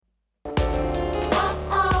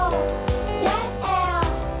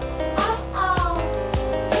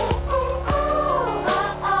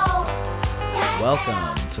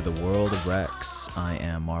Welcome to the world of Rex. I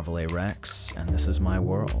am Marvel A. Rex, and this is my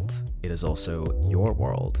world. It is also your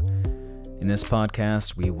world. In this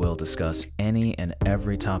podcast, we will discuss any and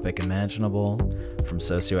every topic imaginable, from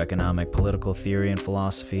socioeconomic political theory and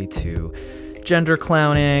philosophy to gender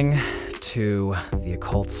clowning to the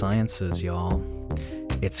occult sciences, y'all.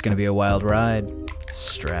 It's going to be a wild ride.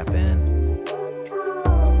 Strap in.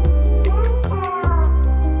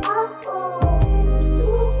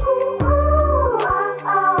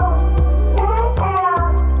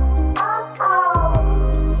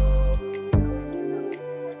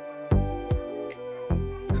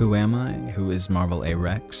 Who am I? Who is Marvel A.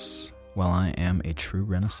 Rex? Well, I am a true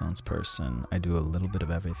Renaissance person. I do a little bit of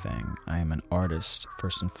everything. I am an artist,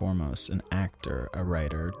 first and foremost, an actor, a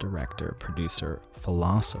writer, director, producer,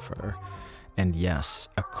 philosopher, and yes,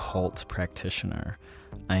 a cult practitioner.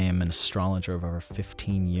 I am an astrologer of over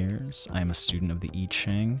 15 years. I am a student of the I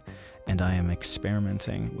Ching, and I am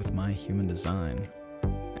experimenting with my human design.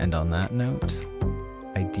 And on that note,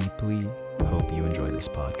 I deeply hope you enjoy this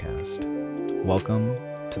podcast. Welcome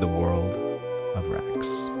to the world of Rex.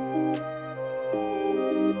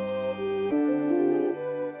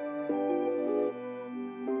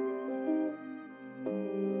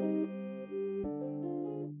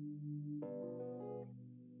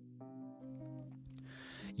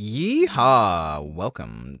 Yeehaw!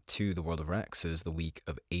 Welcome to the world of Rex. It is the week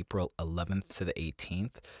of April 11th to the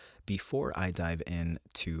 18th. Before I dive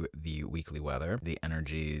into the weekly weather, the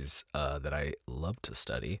energies that I love to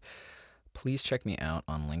study, please check me out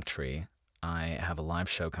on Linktree. I have a live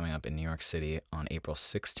show coming up in New York City on April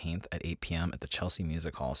 16th at 8 p.m. at the Chelsea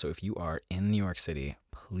Music Hall. So if you are in New York City,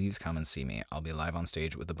 please come and see me. I'll be live on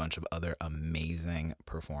stage with a bunch of other amazing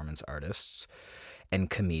performance artists and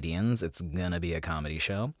comedians. It's gonna be a comedy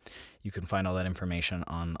show. You can find all that information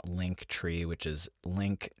on Linktree, which is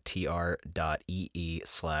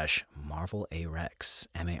linktr.ee/MarvelArex,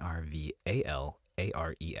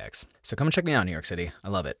 MarvalaRex. So come and check me out in New York City. I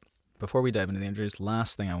love it. Before we dive into the injuries,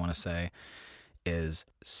 last thing I want to say is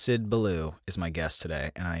Sid Ballou is my guest today,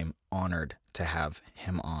 and I am honored to have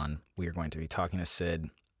him on. We are going to be talking to Sid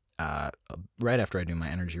right after I do my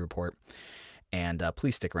energy report, and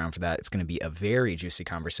please stick around for that. It's going to be a very juicy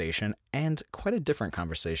conversation and quite a different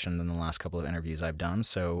conversation than the last couple of interviews I've done,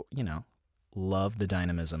 so, you know, love the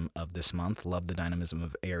dynamism of this month, love the dynamism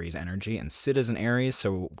of Aries energy, and Sid is an Aries,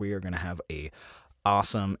 so we are going to have a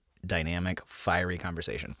awesome dynamic, fiery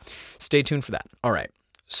conversation. Stay tuned for that. All right,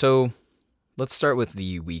 so let's start with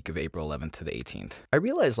the week of April 11th to the 18th. I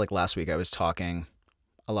realized last week I was talking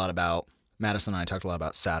a lot about, Madison and I talked a lot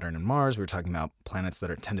about Saturn and Mars. We were talking about planets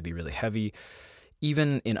that tend to be really heavy.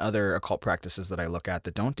 Even in other occult practices that I look at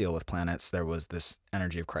that don't deal with planets, there was this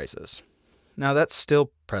energy of crisis. Now that's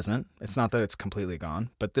still present. It's not that it's completely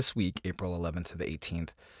gone, but this week, April 11th to the 18th,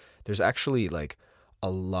 there's actually a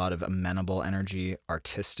lot of amenable energy,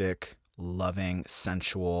 artistic, loving,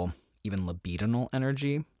 sensual, even libidinal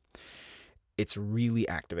energy. It's really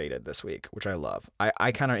activated this week, which I love.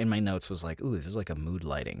 I kind of, in my notes, was like, ooh, this is like a mood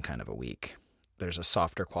lighting kind of a week. There's a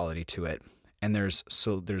softer quality to it, and there's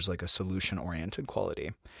like a solution-oriented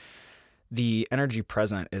quality. The energy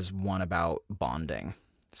present is one about bonding.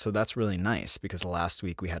 So that's really nice, because last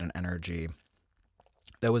week we had an energy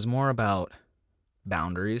that was more about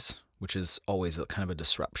boundaries, which is always kind of a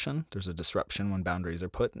disruption. There's a disruption when boundaries are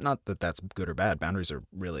put. Not that that's good or bad. Boundaries are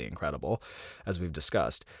really incredible, as we've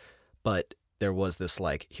discussed. But there was this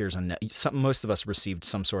here's a no. Most of us received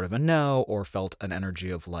some sort of a no, or felt an energy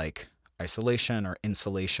of isolation or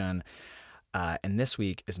insulation. And this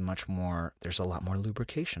week is much more, there's a lot more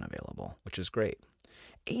lubrication available, which is great.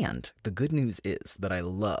 And the good news is that I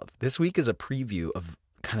love, this week is a preview of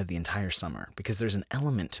kind of the entire summer, because there's an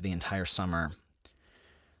element to the entire summer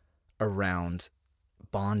around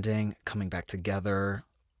bonding, coming back together,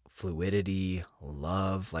 fluidity,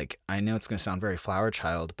 love. I know it's going to sound very flower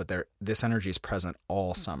child, but this energy is present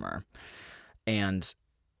all summer. And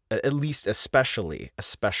at least especially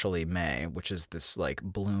May, which is this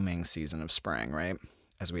blooming season of spring, right?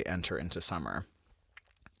 As we enter into summer.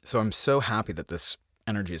 So I'm so happy that this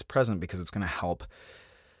energy is present, because it's going to help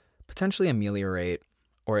potentially ameliorate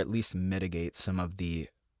or at least mitigate some of the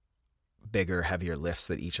bigger, heavier lifts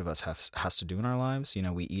that each of us has to do in our lives. You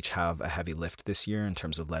know, we each have a heavy lift this year in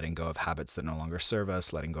terms of letting go of habits that no longer serve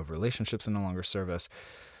us, letting go of relationships that no longer serve us.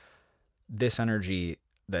 This energy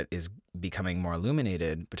that is becoming more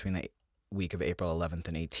illuminated between the week of April 11th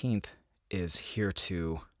and 18th is here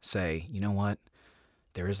to say, you know what?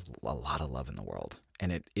 there is a lot of love in the world,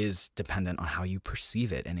 and it is dependent on how you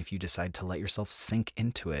perceive it. And if you decide to let yourself sink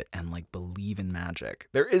into it and like believe in magic,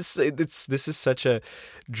 this is such a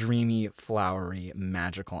dreamy, flowery,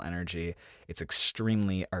 magical energy. It's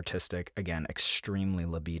extremely artistic, again, extremely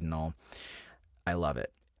libidinal. I love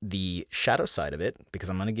it. The shadow side of it, because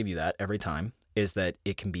I'm going to give you that every time, is that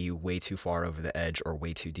it can be way too far over the edge or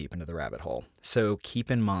way too deep into the rabbit hole. So keep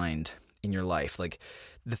in mind in your life, like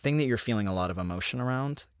the thing that you're feeling a lot of emotion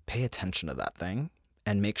around, pay attention to that thing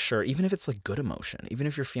and make sure, even if it's like good emotion, even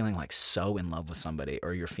if you're feeling like so in love with somebody,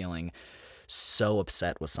 or you're feeling so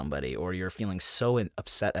upset with somebody, or you're feeling so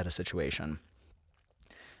upset at a situation,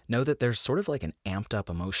 know that there's sort of like an amped up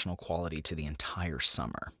emotional quality to the entire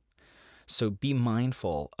summer. So be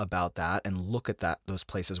mindful about that and look at those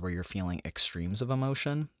places where you're feeling extremes of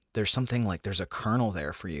emotion. There's something like there's a kernel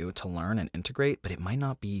there for you to learn and integrate, but it might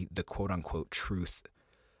not be the quote unquote truth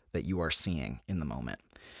that you are seeing in the moment.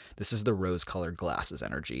 This is the rose-colored glasses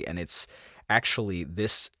energy, and it's actually,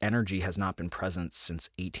 this energy has not been present since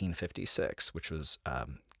 1856, which was,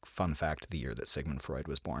 fun fact, the year that Sigmund Freud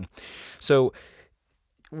was born. So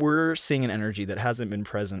we're seeing an energy that hasn't been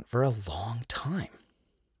present for a long time.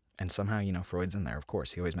 And somehow, Freud's in there, of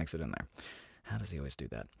course. He always makes it in there. How does he always do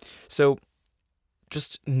that? So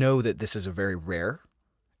just know that this is a very rare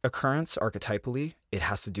occurrence archetypally. It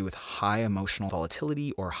has to do with high emotional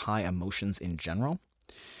volatility or high emotions in general.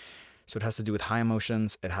 So it has to do with high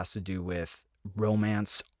emotions. It has to do with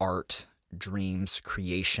romance, art, dreams,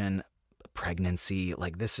 creation, pregnancy.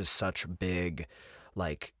 Like, this is such big,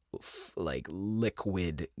 like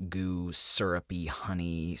liquid goo, syrupy,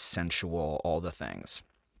 honey, sensual, all the things.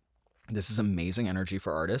 This is amazing energy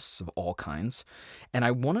for artists of all kinds. And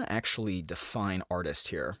I want to actually define artist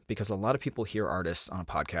here, because a lot of people hear artists on a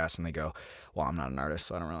podcast and they go, well, I'm not an artist,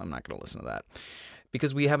 so I'm not going to listen to that.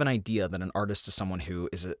 Because we have an idea that an artist is someone who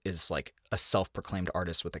is like a self-proclaimed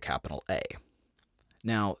artist with a capital A.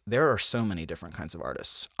 Now, there are so many different kinds of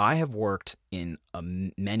artists. I have worked in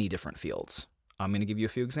many different fields. I'm going to give you a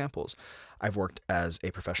few examples. I've worked as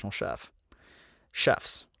a professional chef.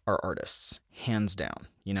 Chefs are artists, hands down.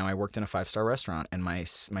 I worked in a 5-star restaurant, and my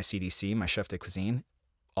CDC, my chef de cuisine,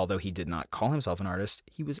 although he did not call himself an artist,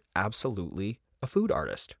 he was absolutely a food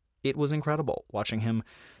artist. It was incredible watching him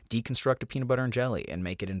deconstruct a peanut butter and jelly and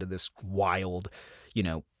make it into this wild,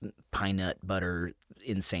 pine nut butter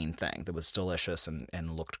insane thing that was delicious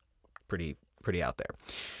and looked pretty out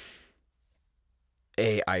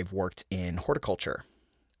there. I've worked in horticulture.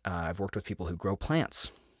 I've worked with people who grow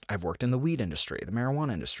plants. I've worked in the weed industry, the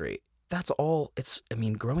marijuana industry. That's all.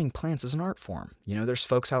 Growing plants is an art form. There's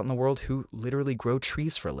folks out in the world who literally grow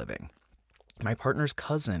trees for a living. My partner's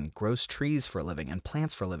cousin grows trees for a living and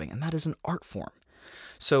plants for a living, and that is an art form.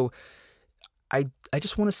 So I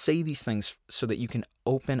just want to say these things so that you can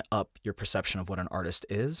open up your perception of what an artist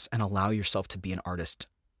is and allow yourself to be an artist.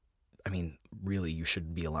 Really, you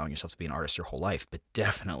should be allowing yourself to be an artist your whole life, but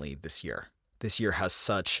definitely this year. This year has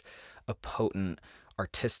such a potent,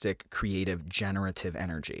 artistic, creative, generative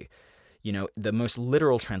energy. The most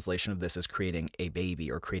literal translation of this is creating a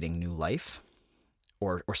baby or creating new life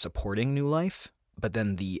or supporting new life. But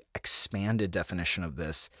then the expanded definition of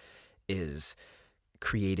this is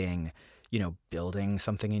creating, building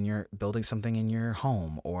something in your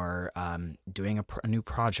home, or doing a new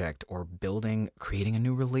project, or creating a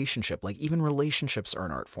new relationship. Like, even relationships are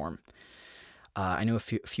an art form. I know a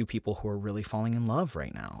few people who are really falling in love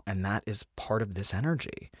right now, and that is part of this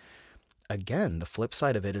energy. Again, the flip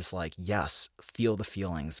side of it is like, yes, feel the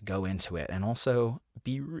feelings, go into it, and also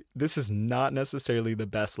this is not necessarily the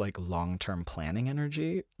best like long-term planning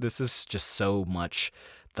energy. This is just so much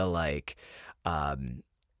the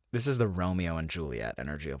this is the Romeo and Juliet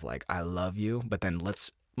energy of like, I love you, but then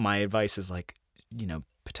my advice is like,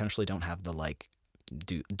 potentially don't have the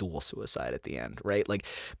dual suicide at the end, right? Like,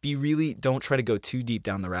 don't try to go too deep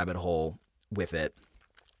down the rabbit hole with it,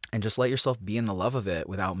 and just let yourself be in the love of it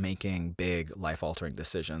without making big life-altering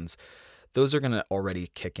decisions. Those are going to already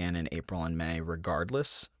kick in April and May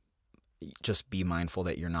regardless. Just be mindful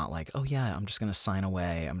that you're not like, oh yeah, I'm just going to sign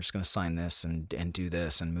away. I'm just going to sign this and do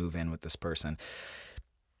this and move in with this person.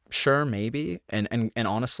 Sure, maybe. And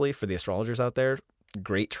honestly, for the astrologers out there,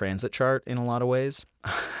 great transit chart in a lot of ways.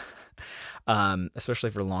 Especially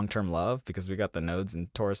for long-term love, because we got the nodes in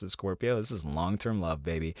Taurus and Scorpio. This is long-term love,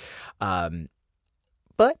 baby.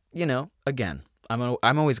 But, again,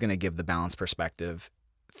 I'm always going to give the balanced perspective.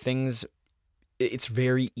 It's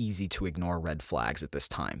very easy to ignore red flags at this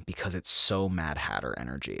time because it's so Mad Hatter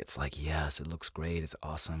energy. It's like, yes, it looks great. It's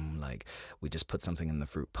awesome. Like, we just put something in the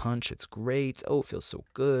fruit punch. It's great. Oh, it feels so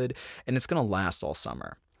good. And it's going to last all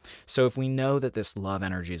summer. So if we know that this love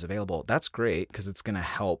energy is available, that's great because it's going to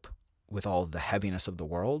help with all the heaviness of the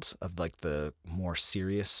world, of like the more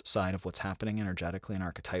serious side of what's happening energetically and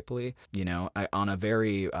archetypally. On a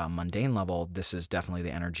very mundane level, this is definitely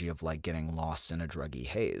the energy of like getting lost in a druggy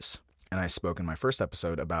haze. And I spoke in my first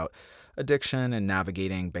episode about addiction and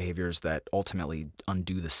navigating behaviors that ultimately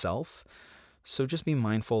undo the self. So just be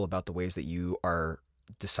mindful about the ways that you are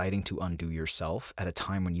deciding to undo yourself at a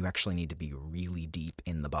time when you actually need to be really deep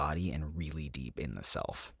in the body and really deep in the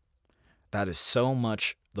self. That is so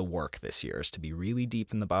much the work this year, is to be really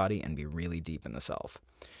deep in the body and be really deep in the self.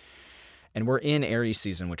 And we're in Aries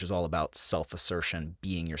season, which is all about self-assertion,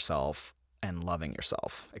 being yourself and loving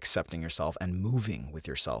yourself, accepting yourself and moving with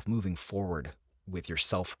yourself, moving forward with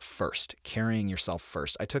yourself first, carrying yourself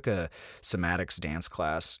first. I took a somatics dance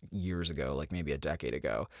class years ago, like maybe a decade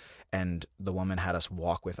ago, and the woman had us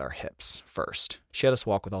walk with our hips first. She had us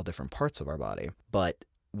walk with all different parts of our body. But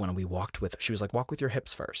when we walked with, she was like, walk with your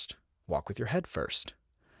hips first. Walk with your head first.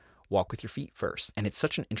 Walk with your feet first. And it's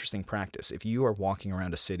such an interesting practice. If you are walking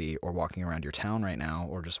around a city or walking around your town right now,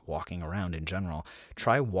 or just walking around in general,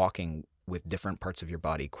 try walking with different parts of your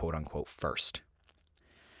body, quote unquote, first.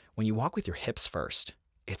 When you walk with your hips first,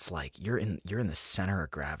 it's like you're in the center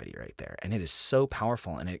of gravity right there. And it is so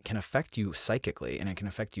powerful, and it can affect you psychically, and it can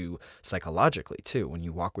affect you psychologically too when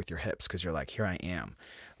you walk with your hips, because you're like, here I am.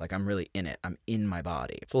 Like, I'm really in it. I'm in my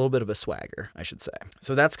body. It's a little bit of a swagger, I should say.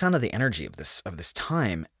 So that's kind of the energy of this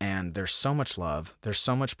time. And there's so much love. There's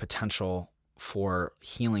so much potential for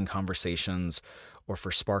healing conversations, or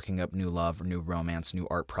for sparking up new love, or new romance, new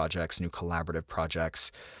art projects, new collaborative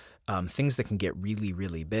projects, things that can get really,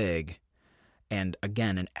 really big. And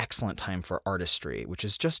again, an excellent time for artistry, which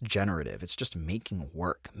is just generative. It's just making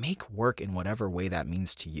work. Make work in whatever way that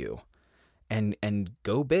means to you, and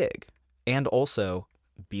go big. And also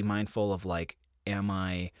be mindful of like,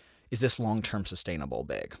 is this long-term sustainable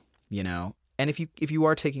big, And if you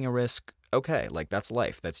are taking a risk, okay, like that's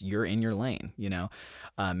life. You're in your lane,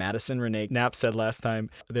 Madison Renee Knapp said last time,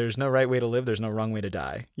 there's no right way to live. There's no wrong way to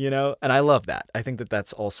die, And I love that. I think that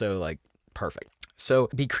that's also like perfect. So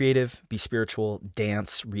be creative, be spiritual,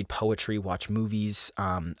 dance, read poetry, watch movies.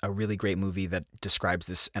 A really great movie that describes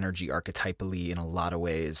this energy archetypally in a lot of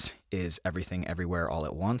ways is Everything Everywhere All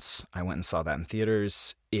at Once. I went and saw that in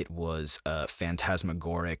theaters. It was a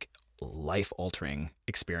phantasmagoric, life-altering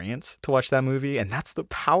experience to watch that movie. And that's the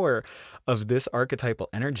power of this archetypal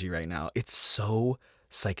energy right now. It's so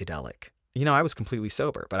psychedelic. I was completely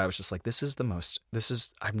sober, but I was just like,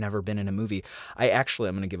 I've never been in a movie. I'm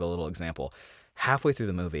going to give a little example. Halfway through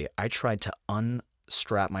the movie, I tried to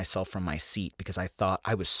unstrap myself from my seat because I thought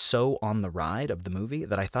I was so on the ride of the movie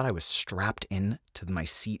that I thought I was strapped in to my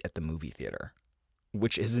seat at the movie theater,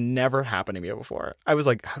 which has never happened to me before. I was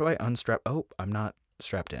like, how do I unstrap? Oh, I'm not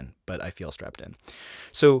strapped in, but I feel strapped in.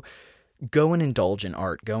 So go and indulge in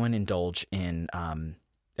art. Go and indulge in,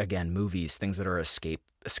 again, movies, things that are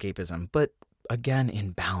escapism, but again,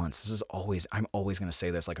 in balance. I'm always going to say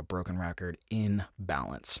this like a broken record, in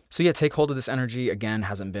balance. So yeah, take hold of this energy. Again,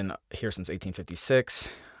 hasn't been here since 1856.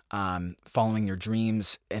 Following your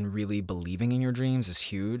dreams and really believing in your dreams is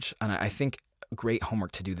huge. And I think great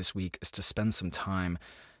homework to do this week is to spend some time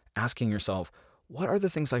asking yourself, what are the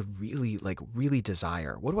things I really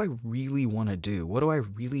desire? What do I really want to do? What do I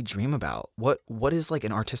really dream about? What is like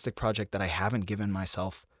an artistic project that I haven't given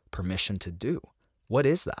myself permission to do? What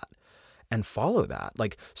is that? And follow that.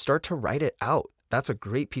 Like, start to write it out. That's a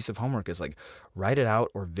great piece of homework, is like write it out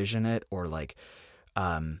or vision it, or like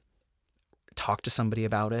talk to somebody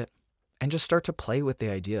about it, and just start to play with the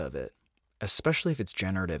idea of it, especially if it's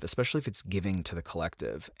generative, especially if it's giving to the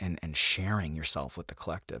collective and sharing yourself with the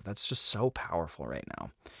collective. That's just so powerful right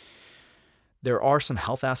now. There are some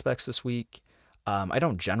health aspects this week. I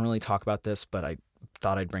don't generally talk about this, but I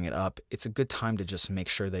thought I'd bring it up. It's a good time to just make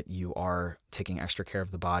sure that you are taking extra care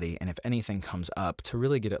of the body, and if anything comes up, to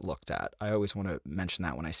really get it looked at. I always want to mention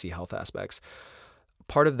that when I see health aspects.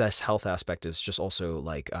 Part of this health aspect is just also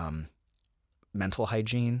like mental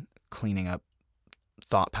hygiene, cleaning up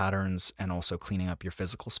thought patterns, and also cleaning up your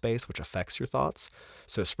physical space, which affects your thoughts.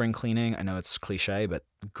 So spring cleaning, I know it's cliche, but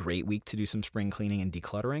great week to do some spring cleaning and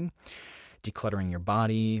decluttering your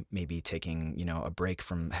body, maybe taking, a break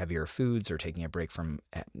from heavier foods, or taking a break from,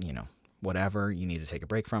 whatever you need to take a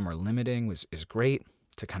break from, or limiting is great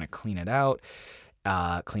to kind of clean it out,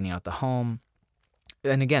 cleaning out the home.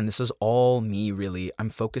 And again, this is all me really. I'm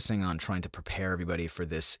focusing on trying to prepare everybody for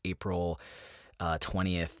this April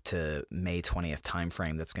 20th to May 20th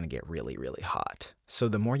timeframe that's going to get really, really hot. So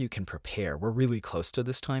the more you can prepare, we're really close to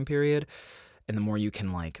this time period. and the more you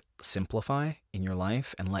can like simplify in your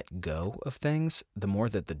life and let go of things, the more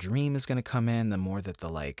that the dream is going to come in, the more that the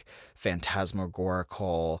like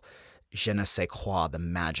phantasmagorical je ne sais quoi, the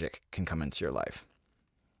magic can come into your life.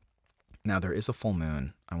 Now, there is a full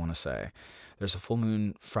moon, I want to say. There's a full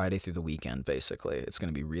moon Friday through the weekend, basically. It's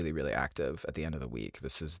going to be really, really active at the end of the week.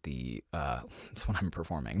 This is it's when I'm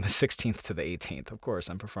performing, the 16th to the 18th. Of course,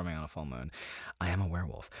 I'm performing on a full moon. I am a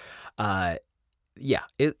werewolf.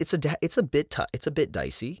 It's a bit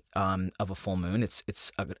dicey of a full moon.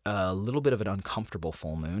 It's a little bit of an uncomfortable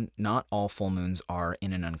full moon. Not all full moons are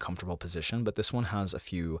in an uncomfortable position, but this one has a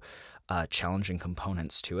few challenging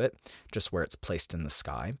components to it, just where it's placed in the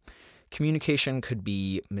sky. Communication could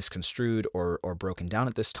be misconstrued or broken down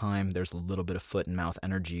at this time. There's a little bit of foot and mouth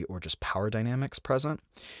energy or just power dynamics present.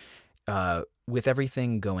 With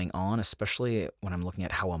everything going on, especially when I'm looking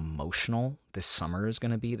at how emotional this summer is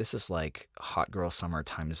going to be, this is like hot girl summer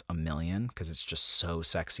times a million because it's just so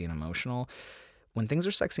sexy and emotional. When things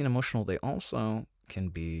are sexy and emotional, they also can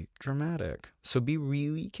be dramatic. So be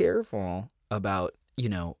really careful about,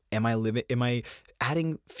 am I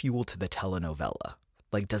adding fuel to the telenovela?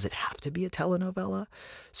 Like, does it have to be a telenovela?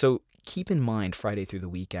 So keep in mind Friday through the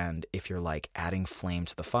weekend if you're like adding flame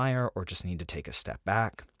to the fire or just need to take a step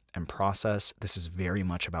back and process. This is very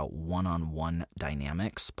much about one-on-one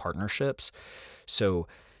dynamics, partnerships. So,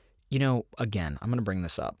 again, I'm going to bring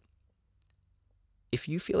this up. If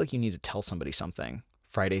you feel like you need to tell somebody something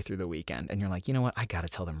Friday through the weekend and you're like, you know what, I got to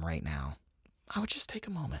tell them right now, I would just take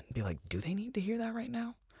a moment and be like, do they need to hear that right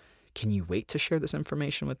now? Can you wait to share this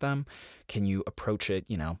information with them? Can you approach it,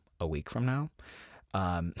 a week from now?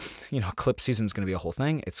 Eclipse season is going to be a whole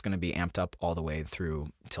thing. It's going to be amped up all the way through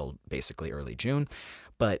till basically early June.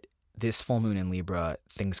 But this full moon in Libra,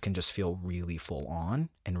 things can just feel really full on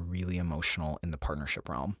and really emotional in the partnership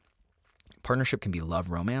realm. Partnership can be love,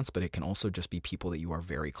 romance, but it can also just be people that you are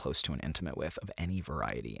very close to and intimate with of any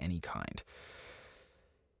variety, any kind.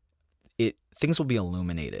 Things will be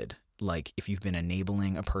illuminated. Like if you've been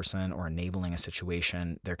enabling a person or enabling a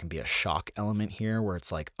situation, there can be a shock element here where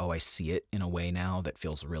it's like, oh, I see it in a way now that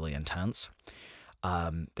feels really intense.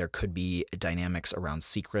 There could be dynamics around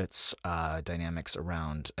secrets, dynamics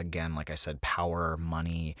around, again, like I said, power,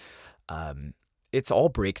 money. It's all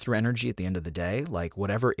breakthrough energy at the end of the day. Like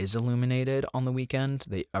whatever is illuminated on the weekend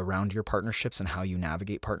around your partnerships and how you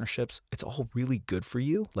navigate partnerships, it's all really good for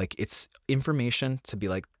you. Like it's information to be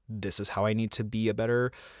like, this is how I need to be a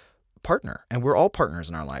better partner. And we're all partners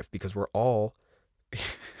in our life because we're all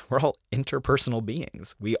interpersonal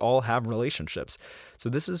beings. We all have relationships. So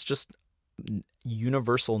this is just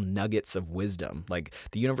universal nuggets of wisdom. Like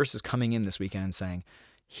the universe is coming in this weekend and saying,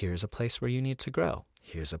 here's a place where you need to grow.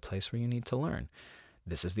 Here's a place where you need to learn.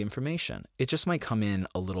 This is the information. It just might come in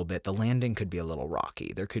a little bit. The landing could be a little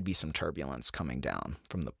rocky. There could be some turbulence coming down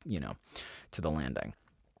from the, to the landing.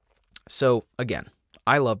 So again,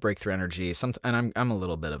 I love breakthrough energy. And I'm a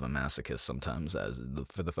little bit of a masochist sometimes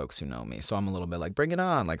for the folks who know me. So I'm a little bit like, bring it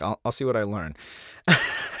on. Like I'll see what I learn.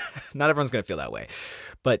 Not everyone's going to feel that way,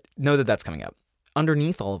 but know that that's coming up.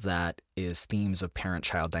 Underneath all of that is themes of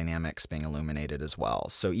parent-child dynamics being illuminated as well.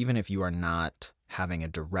 So even if you are not having a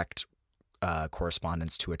direct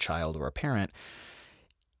correspondence to a child or a parent,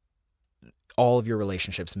 all of your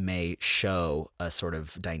relationships may show a sort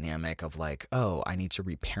of dynamic of like, oh, I need to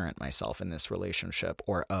reparent myself in this relationship,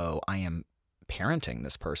 or, oh, I am parenting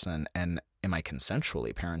this person, and am I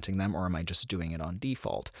consensually parenting them, or am I just doing it on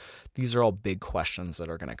default? These are all big questions that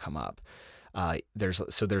are going to come up. There's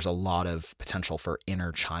a lot of potential for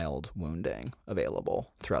inner child wounding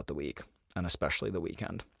available throughout the week, and especially the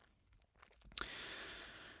weekend.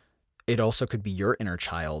 It also could be your inner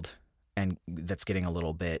child, and that's getting a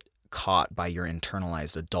little bit caught by your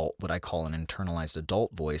internalized adult, what I call an internalized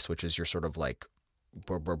adult voice, which is your sort of like,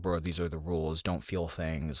 bro, these are the rules, don't feel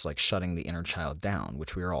things, like shutting the inner child down,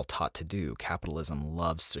 which we are all taught to do. Capitalism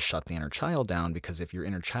loves to shut the inner child down because if your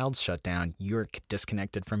inner child's shut down, you're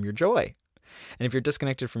disconnected from your joy. And if you're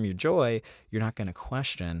disconnected from your joy, you're not going to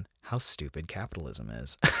question how stupid capitalism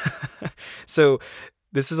is. So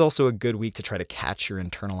this is also a good week to try to catch your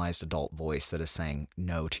internalized adult voice that is saying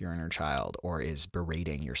no to your inner child, or is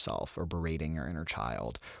berating yourself or berating your inner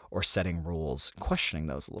child, or setting rules, questioning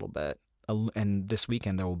those a little bit. And this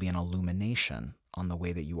weekend, there will be an illumination on the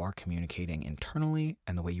way that you are communicating internally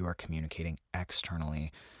and the way you are communicating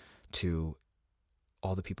externally to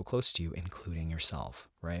all the people close to you, including yourself,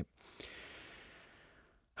 right?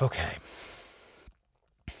 Okay.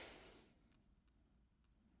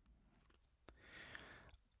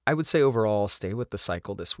 I would say overall, stay with the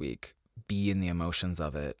cycle this week. be in the emotions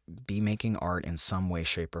of it, be making art in some way,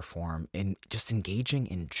 shape, or form, and just engaging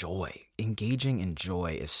in joy. Engaging in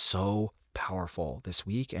joy is so powerful this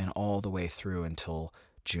week and all the way through until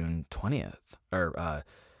June 20th, or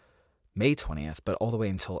May 20th, but all the way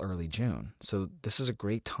until early June. So this is a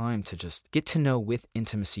great time to just get to know with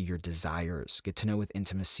intimacy your desires, get to know with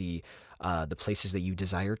intimacy the places that you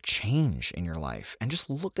desire change in your life, and just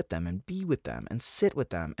look at them and be with them and sit with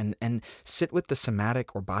them and sit with the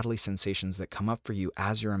somatic or bodily sensations that come up for you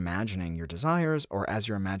as you're imagining your desires or as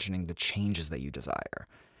you're imagining the changes that you desire.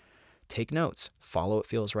 Take notes, follow what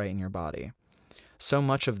feels right in your body. So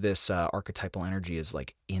much of this archetypal energy is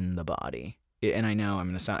like in the body. And I know I'm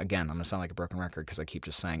going to sound like a broken record because I keep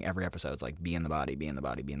just saying every episode it's like be in the body, be in the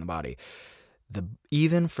body, be in the body.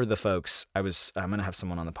 Even for the folks, I'm going to have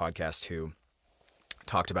someone on the podcast who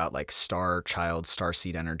talked about like star child, star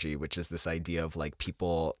seed energy, which is this idea of like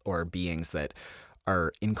people or beings that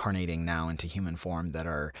are incarnating now into human form that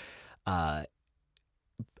are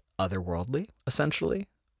otherworldly, essentially.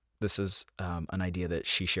 This is an idea that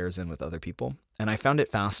she shares in with other people. And I found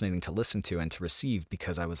it fascinating to listen to and to receive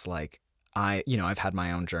because I was like, I've had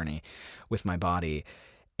my own journey with my body,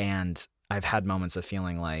 and I've had moments of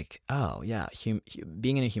feeling like, oh yeah,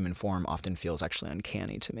 being in a human form often feels actually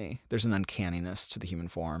uncanny to me. There's an uncanniness to the human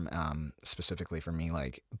form, specifically for me,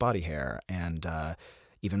 like body hair and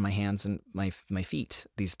even my hands and my feet.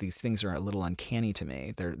 These things are a little uncanny to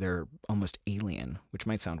me. They're almost alien, which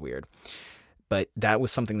might sound weird. But that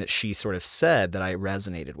was something that she sort of said that I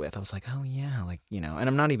resonated with. I was like, oh yeah, like, and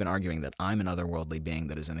I'm not even arguing that I'm an otherworldly being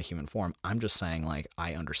that is in a human form. I'm just saying like,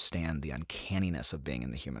 I understand the uncanniness of being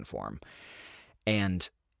in the human form. And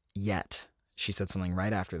yet she said something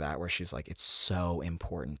right after that where she's like, it's so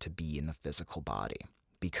important to be in the physical body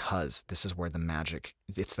because this is where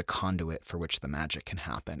it's the conduit for which the magic can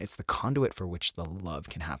happen. It's the conduit for which the love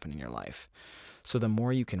can happen in your life. So the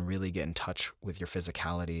more you can really get in touch with your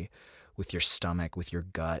physicality, with your stomach, with your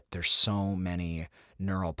gut. There's so many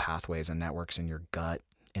neural pathways and networks in your gut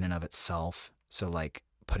in and of itself. So like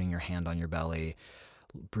putting your hand on your belly,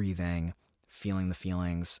 breathing, feeling the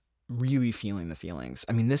feelings, really feeling the feelings.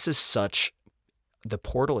 I mean, the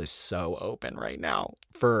portal is so open right now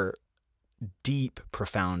for deep,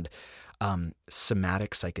 profound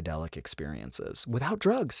somatic psychedelic experiences without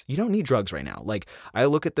drugs. You don't need drugs right now. Like I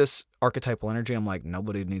look at this archetypal energy, I'm like,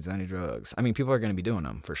 nobody needs any drugs. I mean, people are going to be doing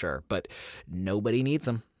them for sure, but nobody needs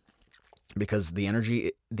them because the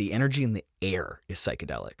energy in the air is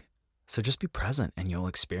psychedelic. So just be present and you'll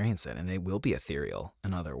experience it, and it will be ethereal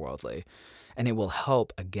and otherworldly, and it will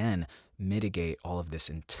help again mitigate all of this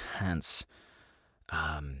intense,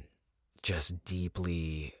 just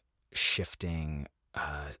deeply shifting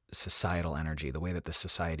societal energy. The way that the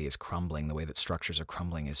society is crumbling, the way that structures are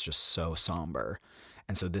crumbling is just so somber.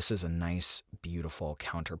 And so this is a nice, beautiful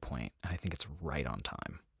counterpoint. And I think it's right on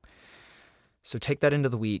time. So take that into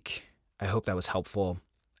the week. I hope that was helpful.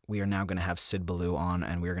 We are now going to have Sid Ballou on,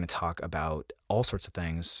 and we're going to talk about all sorts of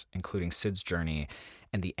things, including Sid's journey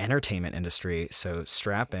and the entertainment industry. So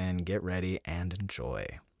strap in, get ready, and enjoy.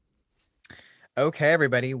 Okay,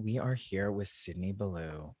 everybody, we are here with Sydney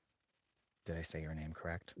Ballou. Did I say your name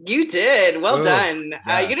correct? You did. Well done.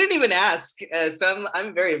 Yes. You didn't even ask, so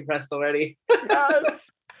I'm very impressed already. Yes.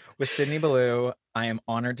 With Sydney Ballou, I am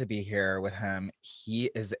honored to be here with him. He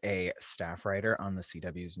is a staff writer on the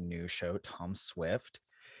CW's new show, Tom Swift.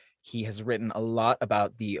 He has written a lot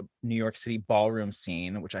about the New York City ballroom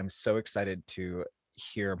scene, which I'm so excited to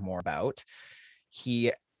hear more about.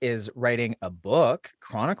 He is writing a book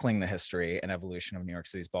chronicling the history and evolution of New York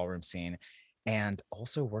City's ballroom scene, and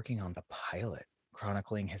also working on the pilot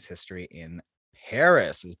chronicling his history in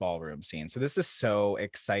Paris's ballroom scene. So this is so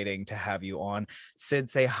exciting to have you on. Sid,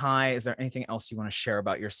 say hi. Is there anything else you want to share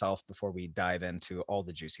about yourself before we dive into all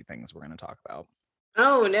the juicy things we're going to talk about?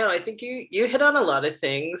 Oh no, I think you hit on a lot of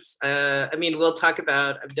things. I mean, we'll talk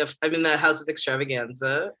about. I'm in the House of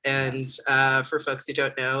Extravaganza, and yes. For folks who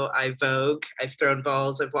don't know, I Vogue. I've thrown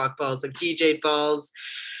balls. I've walked balls. I've DJ'd balls.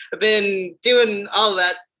 I've been doing all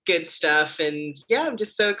that good stuff, and yeah, I'm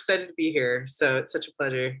just so excited to be here. So it's such a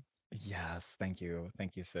pleasure. Yes, thank you,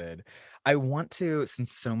 Sid. I want to,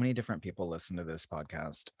 since so many different people listen to this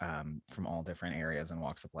podcast from all different areas and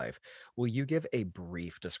walks of life, will you give a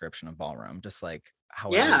brief description of ballroom, just like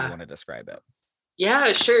however you want to describe it?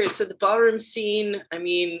 Yeah, sure. So the ballroom scene, I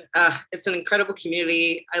mean, it's an incredible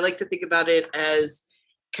community. I like to think about it as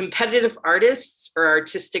competitive artists or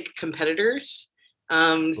artistic competitors.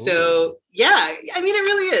 So yeah, I mean, it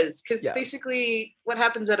really is, because basically what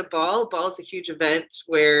happens at a ball is a huge event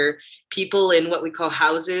where people in what we call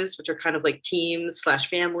houses, which are kind of like teams /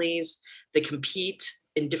 families, they compete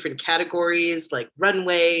in different categories like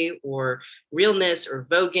runway or realness or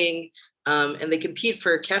voguing. And they compete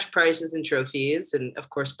for cash prizes and trophies, and of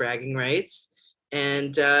course, bragging rights.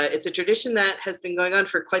 And it's a tradition that has been going on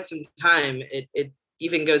for quite some time. It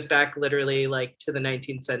even goes back literally like to the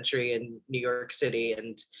 19th century in New York City.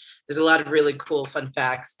 And there's a lot of really cool fun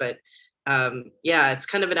facts, but yeah, it's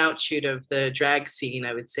kind of an outshoot of the drag scene,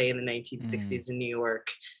 I would say, in the 1960s in New York.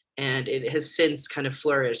 And it has since kind of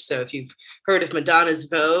flourished. So if you've heard of Madonna's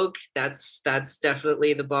Vogue, that's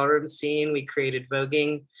definitely the ballroom scene. We created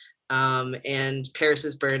voguing. And Paris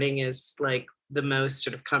is Burning is like the most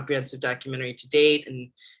sort of comprehensive documentary to date. And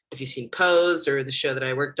if you've seen Pose or the show that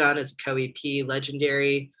I worked on as a co-EP,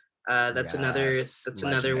 Legendary, that's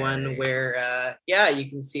another one where yeah, you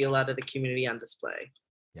can see a lot of the community on display.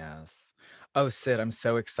 Yes. Oh, Sid, I'm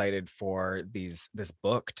so excited for this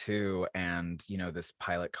book too, and this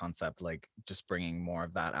pilot concept, like just bringing more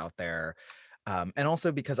of that out there. And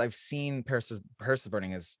also because I've seen Paris is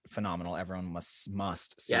Burning is phenomenal. Everyone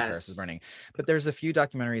must see Paris is Burning. But there's a few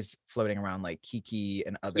documentaries floating around like Kiki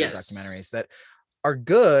and other documentaries that are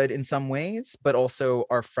good in some ways, but also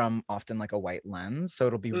are from often like a white lens. So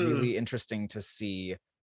it'll be really interesting to see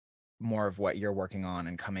more of what you're working on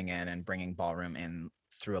and coming in and bringing ballroom in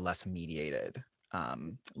through a less mediated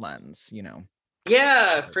lens,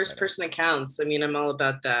 Yeah, first person accounts. I mean, I'm all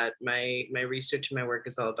about that. My research and my work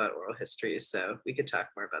is all about oral history, so we could talk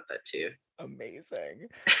more about that too. Amazing.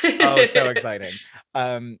 Oh, so exciting.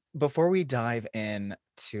 Before we dive in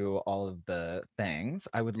to all of the things,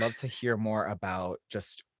 I would love to hear more about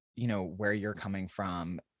just where you're coming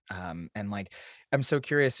from. And like, I'm so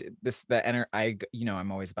curious,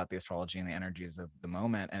 I'm always about the astrology and the energies of the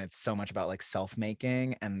moment, and it's so much about like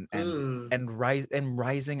self-making and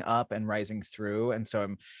rising up and rising through. And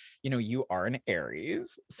so you are an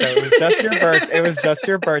Aries, so it was just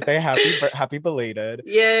your birthday. Happy belated.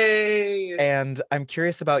 Yay. And I'm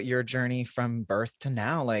curious about your journey from birth to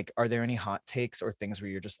now. Like, are there any hot takes or things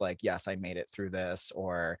where you're just like, yes, I made it through this,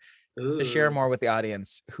 or to share more with the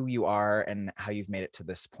audience who you are and how you've made it to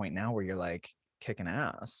this point now where you're like kicking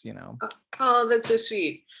ass, Oh, that's so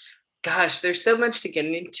sweet. Gosh, there's so much to get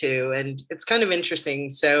into, and it's kind of interesting.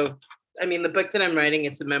 So, I mean, the book that I'm writing,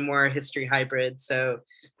 it's a memoir history hybrid. So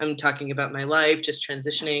I'm talking about my life, just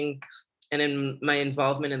transitioning, and in my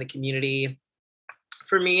involvement in the community.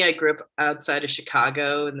 For me, I grew up outside of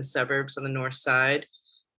Chicago in the suburbs on the north side.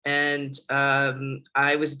 And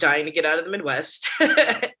I was dying to get out of the Midwest.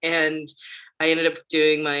 And I ended up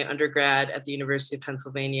doing my undergrad at the University of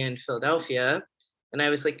Pennsylvania in Philadelphia. And I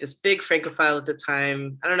was like this big Francophile at the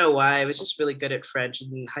time. I don't know why. I was just really good at French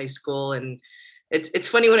in high school. And it's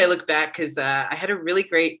funny when I look back, because I had a really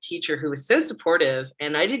great teacher who was so supportive.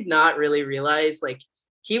 And I did not really realize like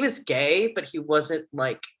he was gay, but he wasn't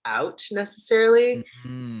like out necessarily. I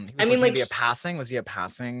mean, like, was he a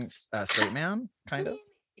passing straight man, kind of?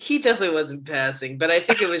 He definitely wasn't passing, but I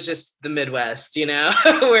think it was just the Midwest,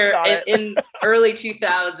 where in early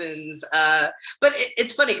 2000s. But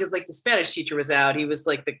it's funny because like the Spanish teacher was out. He was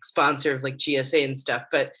like the sponsor of like GSA and stuff.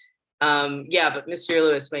 But but Mr.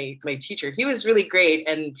 Lewis, my teacher, he was really great,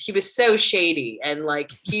 and he was so shady, and like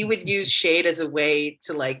he would use shade as a way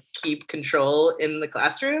to like keep control in the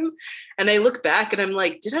classroom. And I look back and I'm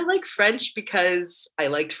like, did I like French because I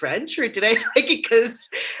liked French, or did I like it because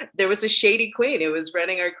there was a shady queen who was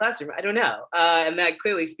running our classroom? I don't know, and that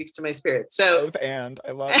clearly speaks to my spirit. So both, and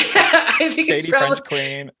I love it. I think shady it's probably French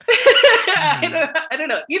queen. I don't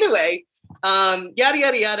know. Either way, yada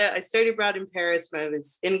yada yada. I studied abroad in Paris when I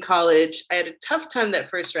was in college. I had a tough time that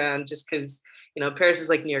first round just because Paris is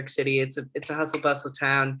like New York City. It's a hustle bustle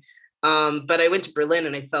town. But I went to Berlin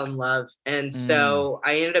and I fell in love, and so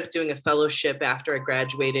I ended up doing a fellowship after I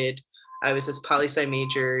graduated. I was this poli-sci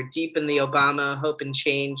major, deep in the Obama hope and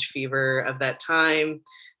change fever of that time.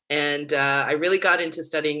 And I really got into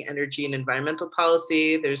studying energy and environmental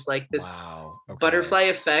policy. There's like this butterfly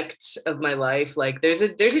effect of my life. Like there's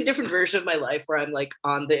a different version of my life where I'm like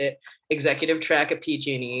on the executive track at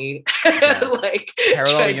PG&E, like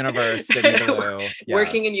parallel universe,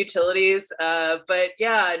 working in utilities. But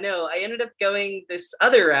yeah, no, I ended up going this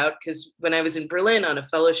other route because when I was in Berlin on a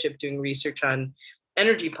fellowship doing research on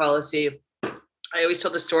energy policy, I always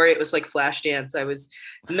tell the story. It was like Flashdance. I was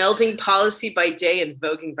melding policy by day and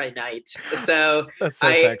voguing by night. So that's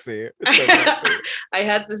so sexy. It's so sexy. I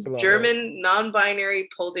had this German non-binary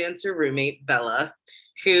pole dancer roommate, Bella,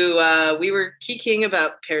 who we were kikiing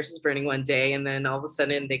about Paris is Burning one day, and then all of a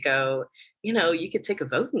sudden they go, you could take a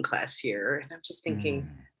voguing class here. And I'm just thinking,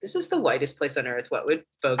 this is the whitest place on earth. What would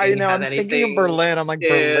voguing have anything? I'm thinking of Berlin. I'm like,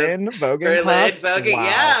 Berlin voguing class? Voguing, wow.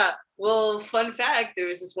 yeah. Well, fun fact, there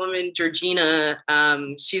was this woman, Georgina.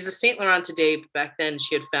 She's a Saint Laurent today, but back then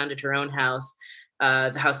she had founded her own house,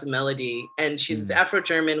 the House of Melody. And she's this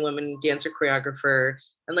Afro-German woman, dancer, choreographer.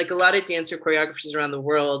 And like a lot of dancer choreographers around the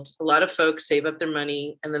world, a lot of folks save up their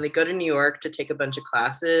money and then they go to New York to take a bunch of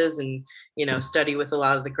classes and, study with a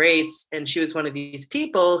lot of the greats. And she was one of these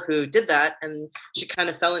people who did that. And she kind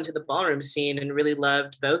of fell into the ballroom scene and really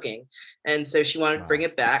loved voguing. And so she wanted to bring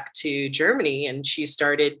it back to Germany. And she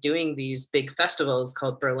started doing these big festivals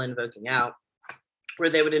called Berlin Voguing Out, where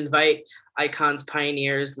they would invite icons,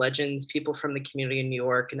 pioneers, legends, people from the community in New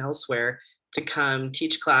York and elsewhere to come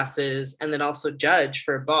teach classes and then also judge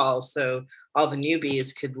for a ball so all the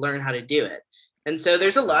newbies could learn how to do it. And so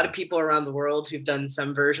there's a lot of people around the world who've done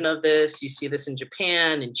some version of this. You see this in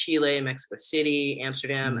Japan, in Chile, Mexico City,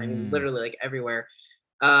 Amsterdam, I mean, literally like everywhere.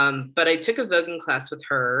 But I took a voguing class with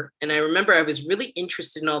her, and I remember I was really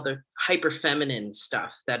interested in all the hyper feminine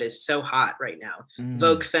stuff that is so hot right now.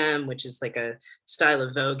 Vogue femme, which is like a style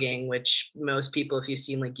of voguing, which most people, if you've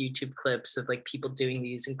seen like YouTube clips of like people doing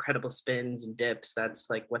these incredible spins and dips, that's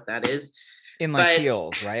like what that is. In like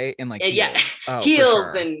heels, right? In like heels. Yeah,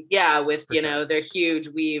 heels and with their huge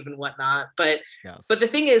weave and whatnot. But the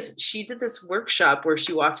thing is, she did this workshop where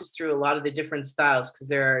she walked us through a lot of the different styles, because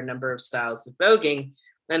there are a number of styles of voguing.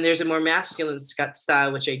 And there's a more masculine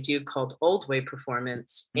style, which I do, called old way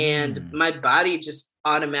performance. And my body just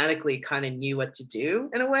automatically kind of knew what to do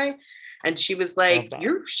in a way. And she was like,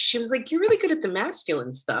 you're really good at the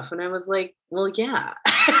masculine stuff. And I was like, well, yeah,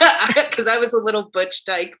 because I was a little butch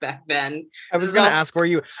dyke back then. I was going to ask where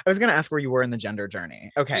you were in the gender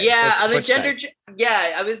journey. Okay. Yeah. On the gender.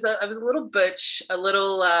 Yeah. I was a little butch,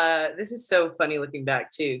 this is so funny looking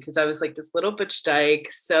back too, because I was like this little butch dyke.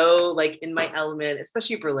 So like in my element,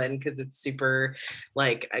 especially Berlin, because it's super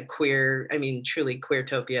like a queer, I mean, truly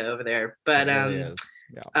queertopia over there. But,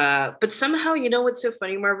 but somehow, what's so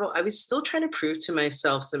funny, Marvel, I was still trying to prove to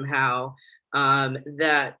myself somehow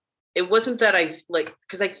that it wasn't that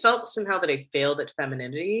because I felt somehow that I failed at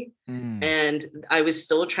femininity, and I was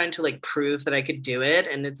still trying to like prove that I could do it.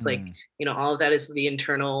 And it's like, all of that is the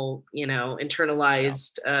internal,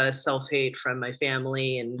 internalized self-hate from my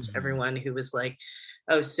family and everyone who was like,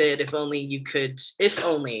 oh, Sid, if only you could, if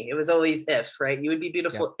only, it was always if, right? You would be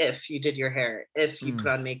beautiful if you did your hair, if you put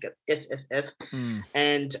on makeup, if.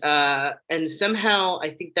 And somehow I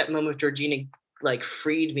think that moment of Georgina like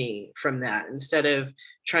freed me from that. Instead of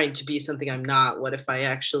trying to be something I'm not, what if I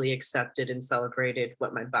actually accepted and celebrated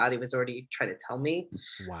what my body was already trying to tell me?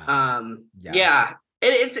 Wow. Yeah.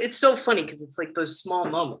 It's so funny because it's like those small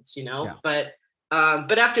moments, But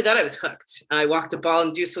after that, I was hooked. I walked a ball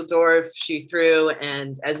in Dusseldorf, she threw,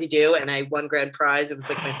 and as you do, and I won grand prize. It was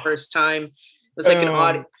like my first time. It was like an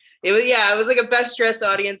audience. It was like a best dressed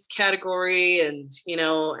audience category. And,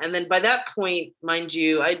 and then by that point, mind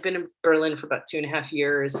you, I'd been in Berlin for about 2.5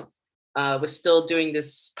 years, was still doing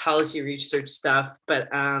this policy research stuff. But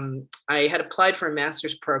I had applied for a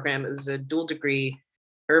master's program. It was a dual degree,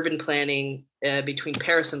 urban planning, between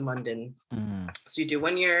Paris and London. So you do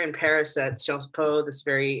 1 year in Paris at Sciences Po, this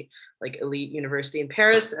very like elite university in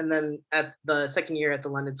Paris, and then at the second year at the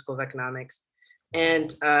London School of Economics.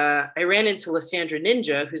 And I ran into Lysandra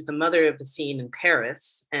Ninja, who's the mother of the scene in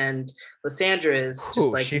Paris. And Lysandra is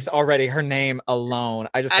just like, she's already, her name alone,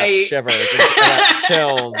 I just got shivers. I got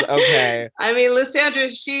chills. Okay. I mean, Lysandra,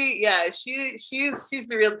 she's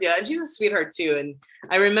the real deal, and she's a sweetheart too. And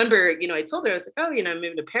I remember, I told her, I was like, oh, I'm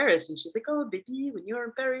moving to Paris, and she's like, oh, baby, when you're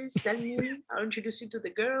in Paris, tell me, I'll introduce you to the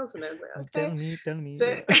girls. And I was like, okay. Tell me.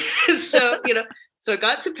 So I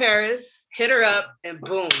got to Paris, hit her up, and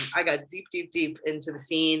boom, I got deep into the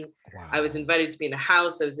scene. Wow. I was invited to be in a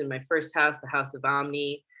house. I was in my first house, the House of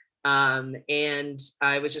Omni. And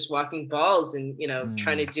I was just walking balls and,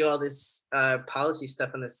 trying to do all this policy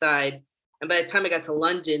stuff on the side. And by the time I got to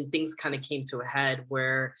London, things kind of came to a head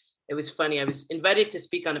where it was funny. I was invited to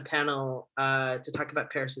speak on a panel to talk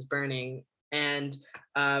about Paris is Burning. And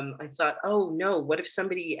I thought, oh no, what if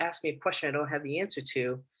somebody asked me a question I don't have the answer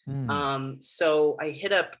to? So I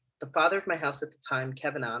hit up the father of my house at the time,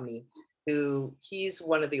 Kevin Omni, he's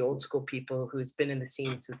one of the old school people who's been in the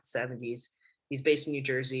scene since the 70s. He's based in New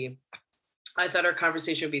Jersey. I thought our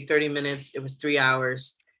conversation would be 30 minutes. It was 3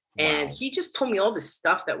 hours. Wow. And he just told me all this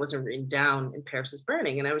stuff that wasn't written down in Paris is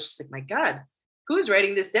Burning. And I was just like, my God, who's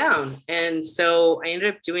writing this down? And so I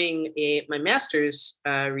ended up doing my master's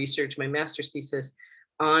research, my master's thesis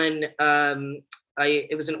on,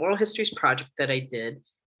 it was an oral histories project that I did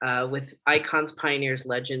with icons, pioneers,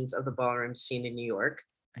 legends of the ballroom scene in New York.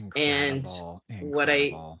 Incredible. And what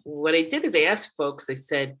I did is I asked folks, I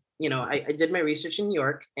said, I did my research in New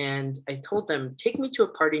York, and I told them, take me to a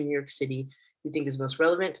party in New York City you think is most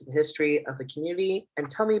relevant to the history of the community, and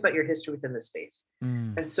tell me about your history within the space.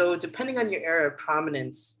 Mm. And so, depending on your era of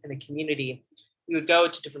prominence in a community, you would go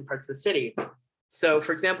to different parts of the city. So,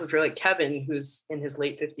 for example, if you're like Kevin, who's in his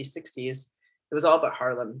late 50s, 60s, it was all about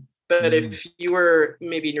Harlem. But if you were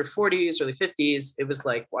maybe in your 40s, early 50s, it was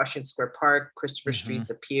like Washington Square Park, Christopher Street,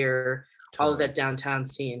 the Pier, all of that downtown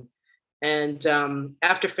scene. And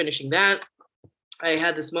after finishing that, I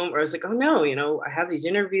had this moment where I was like, oh no, I have these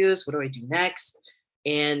interviews. What do I do next?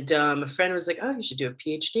 And a friend was like, oh, you should do a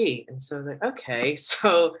PhD. And so I was like, okay.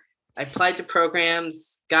 So I applied to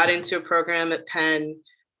programs, got into a program at Penn,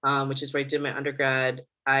 which is where I did my undergrad.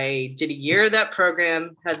 I did a year of that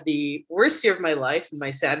program, had the worst year of my life in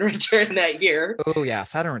my Saturn return that year. Oh yeah,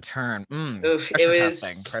 Saturn return. Oof, it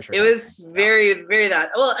was very, very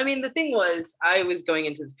that. Well, I mean, the thing was, I was going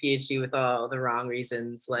into this PhD with all the wrong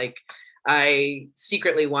reasons. Like, I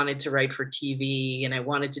secretly wanted to write for TV and I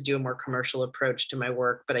wanted to do a more commercial approach to my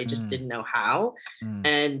work, but I just didn't know how.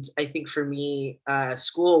 And I think for me,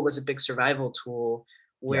 school was a big survival tool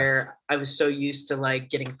where I was so used to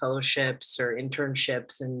like getting fellowships or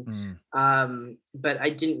internships and but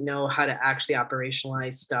I didn't know how to actually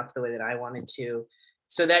operationalize stuff the way that I wanted to.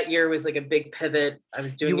 So that year was like a big pivot. I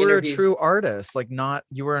was doing interviews. A true artist, like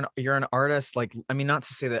you're an artist. Like, I mean, not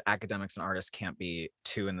to say that academics and artists can't be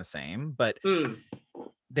two in the same, but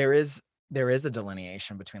there is a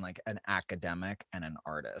delineation between like an academic and an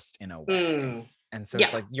artist in a way. And so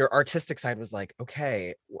it's like your artistic side was like,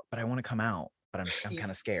 okay, but I want to come out, but I'm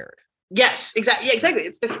kind of scared. Yes, exactly. Yeah, exactly.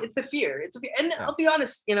 It's the fear. And I'll be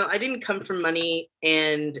honest, I didn't come from money.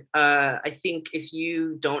 And I think if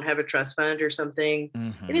you don't have a trust fund or something,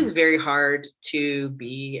 it is very hard to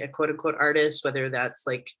be a quote unquote artist, whether that's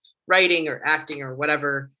like writing or acting or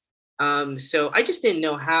whatever. So I just didn't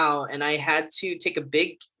know how. And I had to take a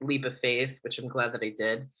big leap of faith, which I'm glad that I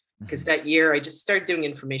did. Because that year I just started doing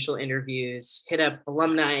informational interviews, hit up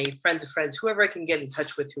alumni, friends of friends, whoever I can get in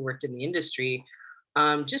touch with who worked in the industry.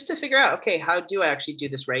 Just to figure out, okay, how do I actually do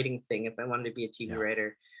this writing thing if I wanted to be a TV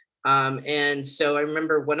writer? And so I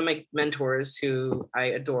remember one of my mentors who I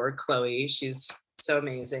adore, Chloe, she's so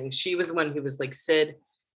amazing. She was the one who was like, Sid,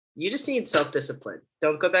 you just need self-discipline.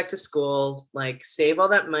 Don't go back to school, like save all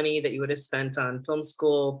that money that you would have spent on film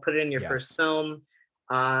school, put it in your first film.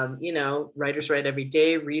 Writers write every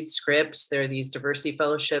day, read scripts. There are these diversity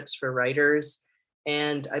fellowships for writers.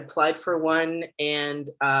 And I applied for one, and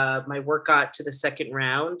my work got to the second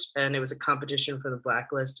round, and it was a competition for the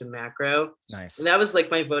Blacklist and Macro. Nice. And that was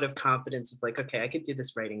like my vote of confidence of like, okay, I could do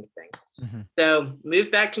this writing thing. So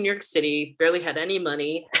moved back to New York City, barely had any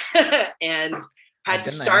money, and had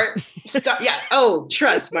to start. Yeah. Oh,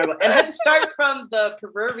 trust Marvel, and had to start from the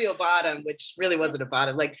proverbial bottom, which really wasn't a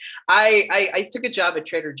bottom. Like I took a job at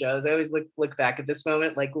Trader Joe's. I always look back at this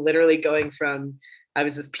moment, like literally going from. I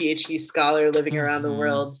was this PhD scholar living around the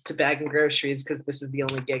world to bagging groceries because this is the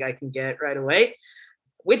only gig I can get right away,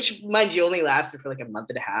 which, mind you, only lasted for like a month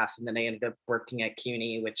and a half. And then I ended up working at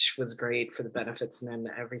CUNY, which was great for the benefits and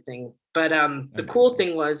everything. But the cool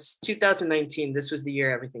thing was 2019, this was the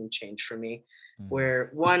year everything changed for me,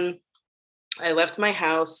 where one, I left my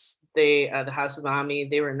house. The House of Omni,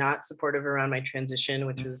 they were not supportive around my transition,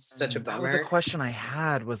 which was such a bummer. That was a question I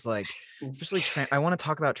had, was like, especially I want to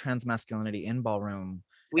talk about trans masculinity in ballroom.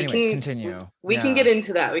 We can get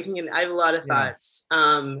into that. I have a lot of thoughts.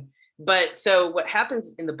 But so what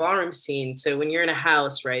happens in the ballroom scene, so when you're in a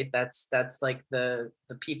house, right, that's like the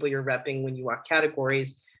people you're repping when you walk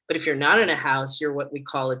categories. But if you're not in a house, you're what we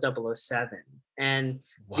call a 007. And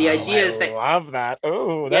the idea is that I love that.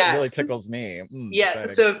 Oh, that really tickles me. Exciting.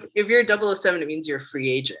 So if you're a 007, it means you're a free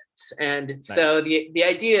agent. And so the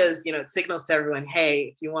idea is, it signals to everyone,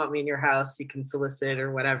 hey, if you want me in your house, you can solicit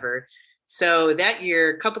or whatever. So that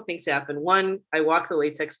year, a couple things happened. One, I walked the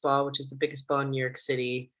Latex Ball, which is the biggest ball in New York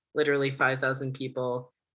City, literally 5,000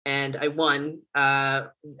 people. And I won. And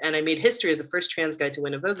I made history as the first trans guy to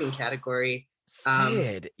win a voguing category.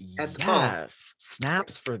 Sid, yes.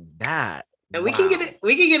 Snaps for that. And we can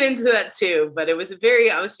get into that too, but it was a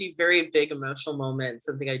obviously very big emotional moment,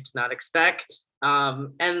 something I did not expect.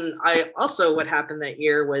 And what happened that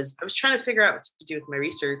year was I was trying to figure out what to do with my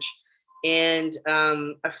research. And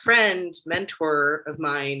a friend, mentor of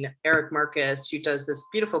mine, Eric Marcus, who does this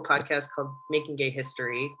beautiful podcast called Making Gay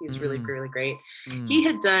History. He's really, really great. He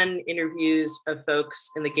had done interviews of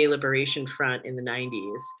folks in the gay liberation front in the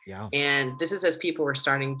 90s. Yeah. And this is as people were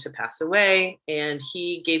starting to pass away. And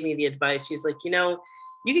he gave me the advice. He's like, you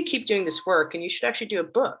could keep doing this work and you should actually do a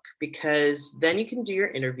book, because then you can do your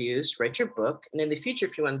interviews, write your book. And in the future,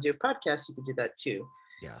 if you want to do a podcast, you can do that too.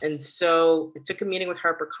 Yes. And so I took a meeting with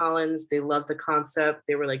HarperCollins. They loved the concept.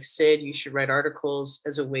 They were like, Sid, you should write articles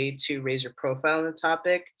as a way to raise your profile on the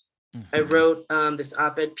topic. I Hmm. wrote this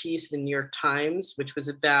op-ed piece in the New York Times, which was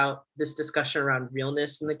about this discussion around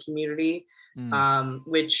realness in the community, Mm.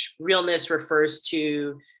 which realness refers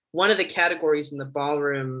to one of the categories in the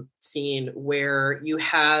ballroom scene where you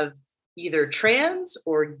have either trans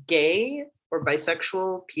or gay or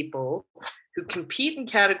bisexual people who compete in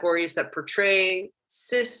categories that portray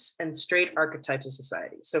cis and straight archetypes of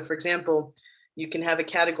society. So, for example, you can have a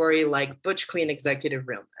category like Butch Queen Executive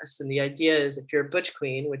Realness. And the idea is if you're a Butch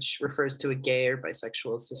Queen, which refers to a gay or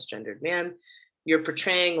bisexual cisgendered man, you're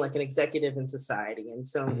portraying like an executive in society. And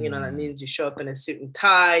so, that Mm. means you show up in a suit and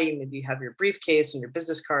tie, you maybe have your briefcase and your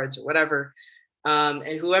business cards or whatever.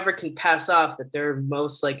 And whoever can pass off that they're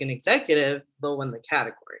most like an executive, they'll win the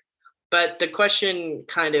category. But the question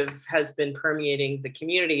kind of has been permeating the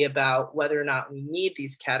community about whether or not we need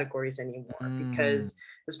these categories anymore, Mm. because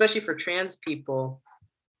especially for trans people,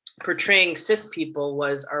 portraying cis people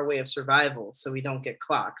was our way of survival. So we don't get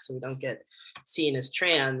clocked, so we don't get seen as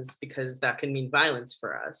trans because that can mean violence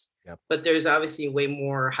for us. Yep. But there's obviously way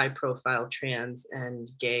more high profile trans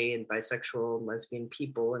and gay and bisexual and lesbian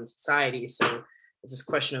people in society. So it's this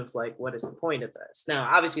question of like, what is the point of this? Now,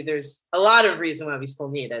 obviously, there's a lot of reason why we still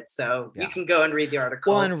need it. So Yeah. you can go and read the Well,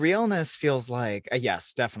 articles. and realness feels like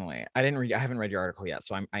yes, definitely. I haven't read your article yet,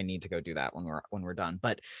 so I need to go do that when we're done.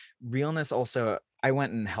 But realness also, I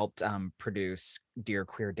went and helped produce Dear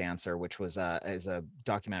Queer Dancer, which was is a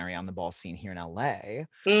documentary on the ball scene here in LA.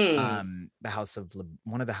 The house of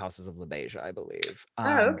one of the houses of LaBeija, I believe.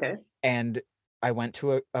 Okay. And I went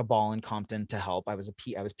to a ball in Compton to help. I was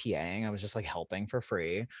PAing. I was just like helping for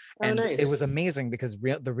free. And Nice. it was amazing because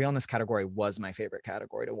the realness category was my favorite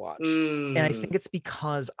category to watch. And I think it's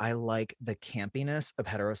because I like the campiness of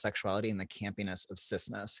heterosexuality and the campiness of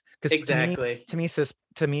cisness. Because exactly.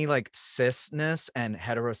 to me, like cisness and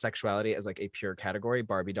heterosexuality as like a pure category,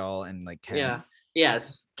 Barbie doll and like Ken. Yeah.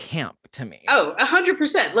 Yes. Camp to me. Oh,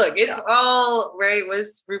 100%. Look, it's all right.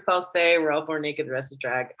 What's RuPaul say? We're all born naked, the rest is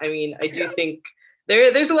drag. I mean, I do think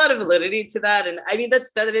there's a lot of validity to that. And I mean,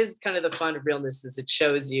 that is kind of the fun of realness is it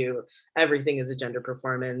shows you everything is a gender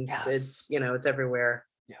performance. Yes. It's, it's everywhere.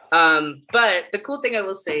 Yes. But the cool thing I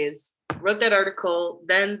will say is wrote that article.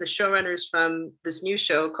 Then the showrunners from this new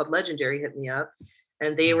show called Legendary hit me up.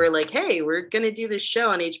 And they were like, hey, we're going to do this show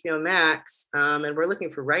on HBO Max. And we're looking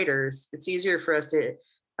for writers. It's easier for us to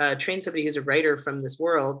train somebody who's a writer from this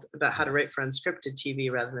world about how to write for unscripted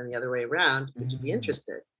TV rather than the other way around. Would you be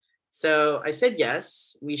interested? So I said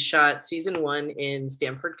yes. We shot season 1 in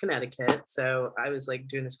Stamford, Connecticut. So I was like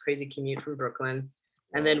doing this crazy commute from Brooklyn.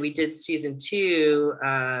 And then we did season 2,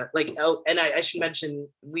 and I should mention,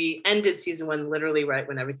 we ended season 1 literally right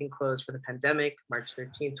when everything closed for the pandemic, March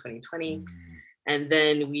 13th, 2020. And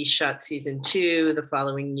then we shot season 2 the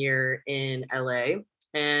following year in LA.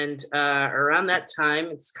 And around that time,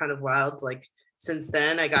 it's kind of wild. Like since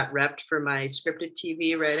then, I got repped for my scripted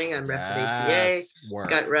TV writing. I'm repped at APA.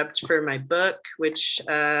 Got repped for my book, which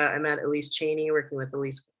I'm at Elise Cheney, working with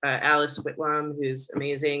Alice Whitlam, who's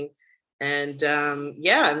amazing. And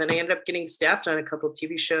and then I ended up getting staffed on a couple of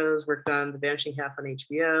TV shows, worked on The Vanishing Half on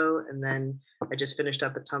HBO, and then I just finished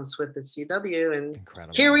up at Tom Swift at CW. And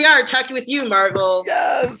here we are talking with you, Marvel.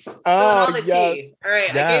 Yes. All the tea. All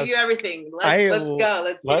right, I gave you everything. Let's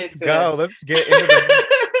go. Let's get into it.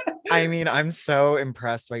 I mean, I'm so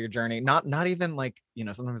impressed by your journey. Not even like,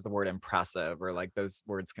 sometimes the word impressive or like those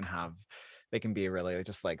words they can be really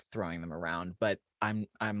just like throwing them around, but I'm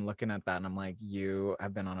looking at that and I'm like, you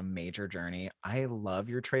have been on a major journey. I love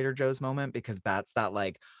your Trader Joe's moment because that's that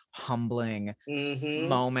like humbling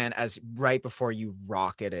moment as right before you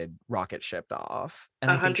rocket shipped off.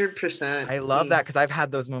 And 100%. I love that because I've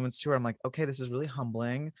had those moments too where I'm like, okay, this is really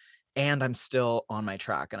humbling and I'm still on my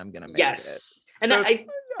track and I'm gonna make it. And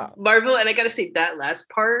Marvel, and I gotta say that last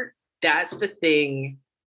part, that's the thing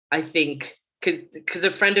I think, because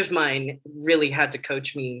a friend of mine really had to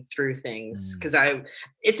coach me through things because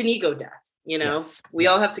it's an ego death, we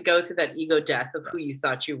all have to go through that ego death of who you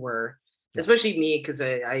thought you were, especially me, because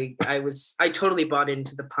I totally bought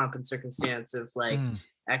into the pomp and circumstance of like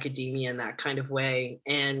academia in that kind of way,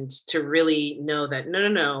 and to really know that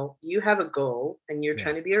no, you have a goal and you're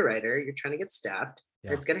trying to be a writer, you're trying to get staffed,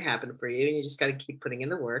 and it's going to happen for you, and you just got to keep putting in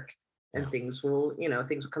the work. And things will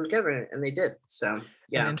come together, and they did. So,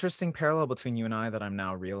 An interesting parallel between you and I that I'm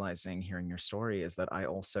now realizing hearing your story is that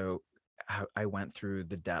I went through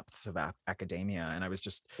the depths of academia, and I was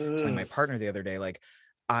just telling my partner the other day, like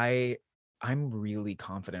I I'm really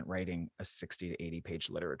confident writing a 60 to 80 page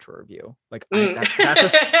literature review. Like Mm. that's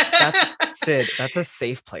Sid, that's a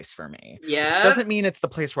safe place for me. Which Yeah. doesn't mean it's the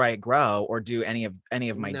place where I grow or do any of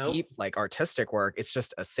my Nope. deep like artistic work. It's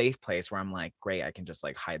just a safe place where I'm like, great, I can just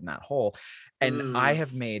like hide in that hole. And I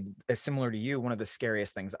have made, similar to you, one of the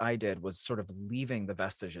scariest things I did was sort of leaving the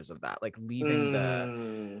vestiges of that, like leaving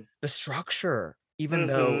the structure, even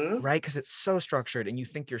though, right, because it's so structured and you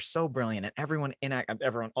think you're so brilliant, and everyone,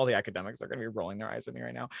 all the academics are going to be rolling their eyes at me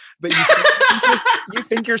right now, but you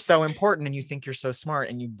think you're so important, and you think you're so smart,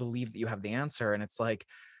 and you believe that you have the answer. And it's like,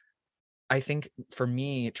 I think for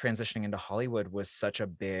me, transitioning into Hollywood was such a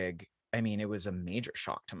big, I mean, it was a major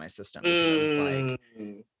shock to my system, because it was like,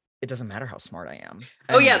 it doesn't matter how smart I am.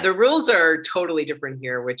 Oh yeah, the rules are totally different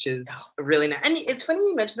here, which is really nice. And it's funny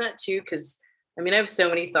you mentioned that too, because I mean, I have so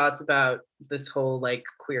many thoughts about this whole like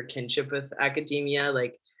queer kinship with academia.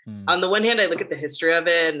 Like, on the one hand, I look at the history of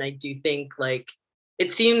it, and I do think like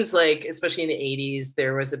it seems like, especially in the 80s,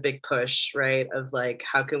 there was a big push, right, of like,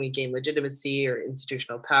 how can we gain legitimacy or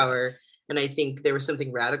institutional power? Yes. And I think there was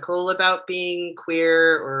something radical about being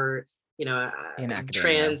queer or, you know,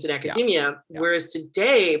 trans in academia. Yeah. Whereas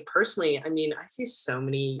today, personally, I mean, I see so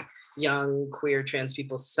many young queer trans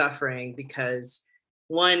people suffering because,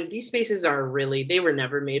 one, these spaces are really, they were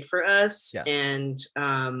never made for us. Yes. And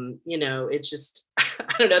you know, it's just I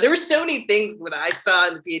don't know, there were so many things that I saw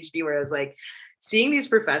in the PhD where I was like, seeing these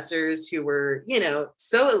professors who were, you know,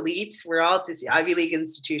 so elite, we're all at this Ivy League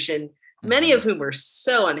institution, many of whom were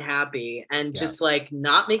so unhappy and just like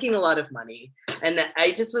not making a lot of money. And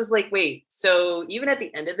I just was like, wait, so even at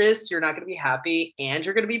the end of this, you're not going to be happy and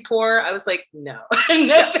you're going to be poor? I was like, no.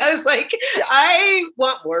 I was like, I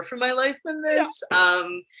want more from my life than this.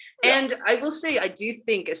 And I will say, I do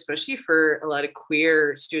think, especially for a lot of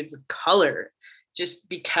queer students of color, just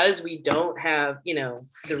because we don't have, you know,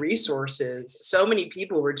 the resources, so many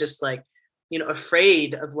people were just like, you know,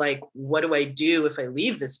 afraid of like, what do I do if I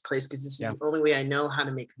leave this place? Because this is the only way I know how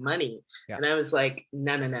to make money. And I was like,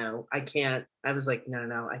 no, I can't. I was like,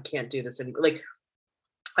 no, I can't do this anymore. Like,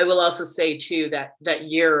 I will also say too that that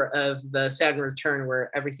year of the Saturn return where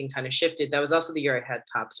everything kind of shifted, that was also the year I had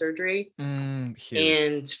top surgery.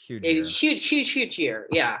 Huge year.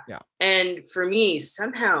 Yeah. And for me,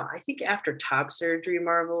 somehow, I think after top surgery,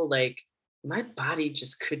 Marvel, like my body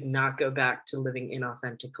just could not go back to living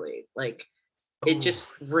inauthentically. Like, it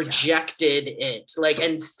just rejected it. Like,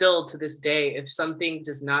 and still to this day, if something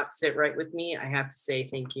does not sit right with me, I have to say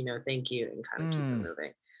thank you, no thank you, and kind of keep it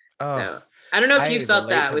moving. So I don't know if you felt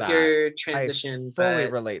that with your transition. I fully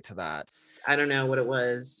relate to that. I don't know what it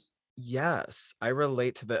was. Yes, I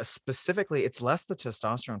relate to this. Specifically, it's less the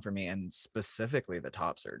testosterone for me, and specifically the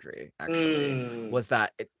top surgery actually was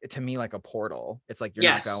that to me like a portal. It's like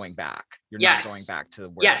you're not going back. You're not going back to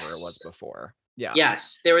wherever it was before. Yeah.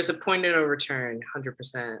 Yes, there was a point of no return,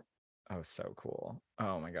 100%. Oh, so cool.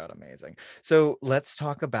 Oh my God, amazing. So let's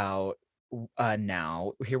talk about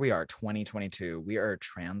now. Here we are, 2022. We are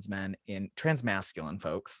trans masculine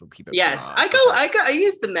folks. So keep it. Yes, I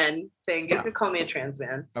use the men thing. You could call me a trans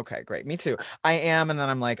man. Okay, great. Me too. I am, and then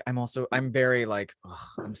I'm very like,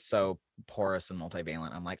 I'm so porous and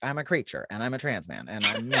multivalent. I'm like, I'm a creature and I'm a trans man and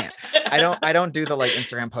I'm man. I don't do the like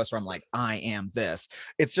Instagram post where I'm like, I am this.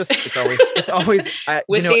 It's always with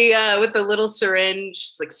the little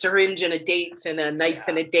syringe, like syringe and a date and a knife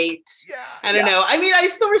and a date. I don't know. I mean, I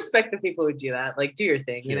still respect the people who do that. Like, do your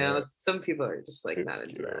thing. You know, some people are just like not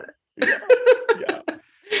into that.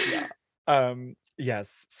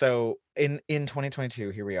 Yes. So in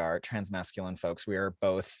 2022, here we are, trans masculine folks. We are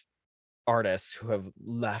both artists who have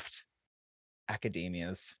left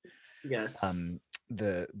academia's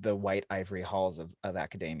the white ivory halls of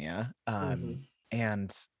academia.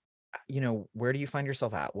 And you know, where do you find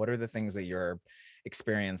yourself at? What are the things that you're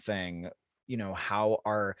experiencing? You know, how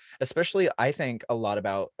are, especially I think a lot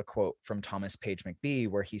about a quote from Thomas Page McBee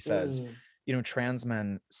where he says, you know, trans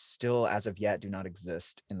men still as of yet do not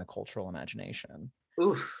exist in the cultural imagination.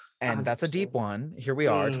 Oof. And that's a deep one. Here we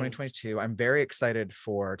are, 2022. I'm very excited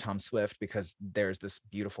for Tom Swift because there's this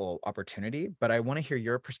beautiful opportunity, but I want to hear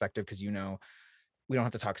your perspective because, you know, we don't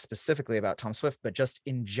have to talk specifically about Tom Swift, but just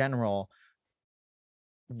in general,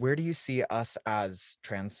 where do you see us as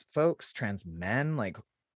trans folks, trans men, like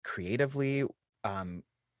creatively?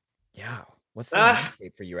 What's the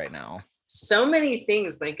landscape for you right now? So many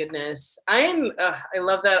things, my goodness. I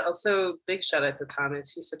love that. Also, big shout out to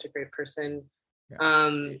Thomas. He's such a great person.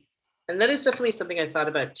 And that is definitely something I thought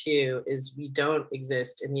about too, is we don't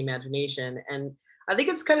exist in the imagination. And I think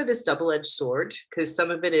it's kind of this double-edged sword because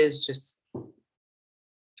some of it is just,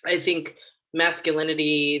 I think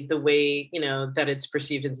masculinity, the way, that it's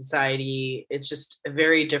perceived in society, it's just a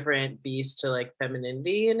very different beast to like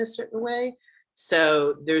femininity in a certain way.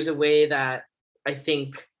 So there's a way that I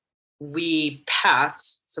think we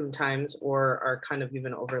pass sometimes or are kind of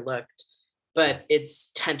even overlooked, but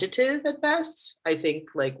it's tentative at best. I think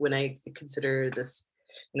like when I consider this,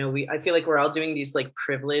 I feel like we're all doing these like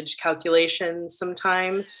privilege calculations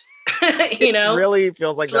sometimes. It really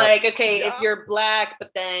feels like It's that. like, okay, if Yeah. you're black,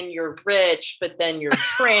 but then you're rich, but then you're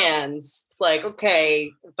trans, it's like,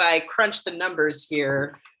 okay, if I crunch the numbers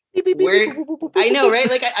here, Beep, beep, beep, beep, where boop, boop, boop, I boop, know, boop. right?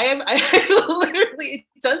 Like I literally,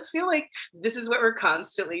 it does feel like this is what we're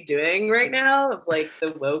constantly doing right now of like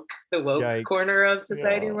the woke Yikes. corner of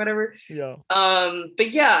society Yeah. or whatever. Yeah.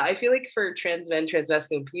 But yeah, I feel like for trans men, trans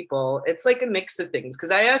masculine people, it's like a mix of things.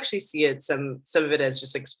 Cause I actually see it some of it as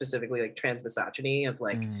just like specifically like trans misogyny of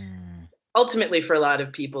like Mm, ultimately for a lot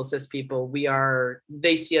of people, cis people,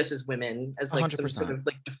 they see us as women, as like some sort 100%. of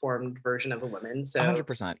like deformed version of a woman. So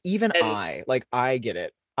 100%. Even and I get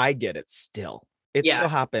it. I get it still. It still yeah.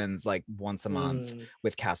 happens like once a month Mm.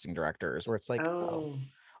 with casting directors where it's like, oh, Oh.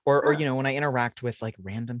 or Huh. when I interact with like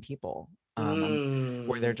random people,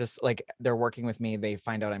 where they're Mm. just like they're working with me, they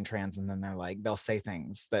find out I'm trans, and then they'll say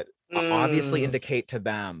things that obviously Mm. indicate to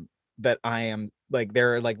them that I am like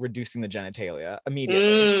they're like reducing the genitalia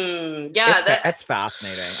immediately. Mm. Yeah, It's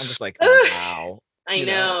fascinating. I'm just like, that wow, I you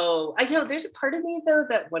know. know. I know. There's a part of me though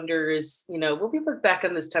that wonders, will we look back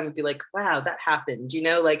on this time and be like, wow, that happened,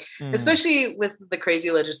 like, Mm, especially with the crazy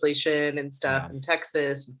legislation and stuff yeah. in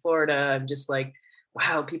Texas and Florida. I'm just like,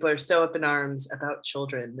 wow, people are so up in arms about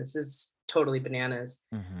children. This is totally bananas.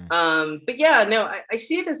 Hmm. But yeah, no, I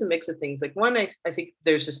see it as a mix of things. Like one, I think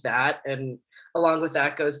there's just that. And along with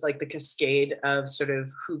that goes like the cascade of sort of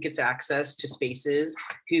who gets access to spaces,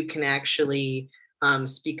 who can actually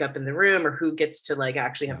speak up in the room or who gets to like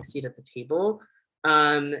actually have Yeah. a seat at the table.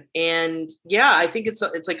 And yeah, I think it's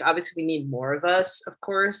like obviously we need more of us, of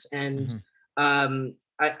course. And Hmm.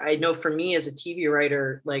 I know for me as a TV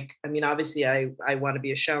writer, like I mean, obviously I want to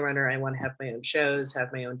be a showrunner. I want to have my own shows,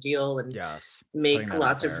 have my own deal, and Yes. Putting make that out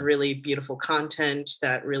lots of there. really beautiful content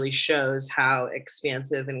that really shows how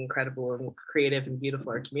expansive and incredible and creative and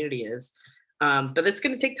beautiful our community is. But it's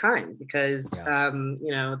going to take time because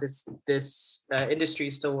Yeah. this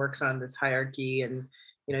industry still works on this hierarchy, and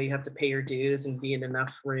you have to pay your dues and be in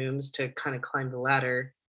enough rooms to kind of climb the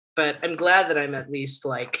ladder. But I'm glad that I'm at least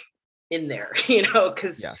like in there,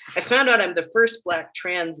 because I Yes. found out I'm the first Black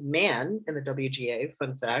trans man in the WGA.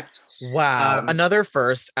 Fun fact. Wow. Um, Another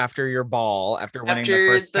first after your ball, after winning the after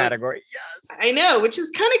first the category. Yes. I know, which is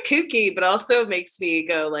kind of kooky, but also makes me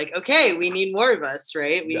go like, okay, we need more of us,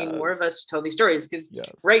 right? We need more of Yes. us to tell these stories because Yes.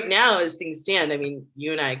 right now, as things stand, I mean,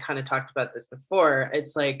 you and I kind of talked about this before.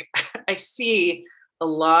 It's like I see a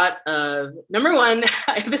lot of number one.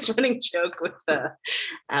 I have this running joke with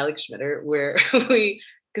Alex Schmitter where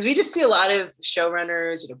because we just see a lot of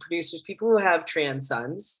showrunners, producers, people who have trans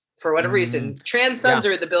sons for whatever Mm, reason. Trans yeah. sons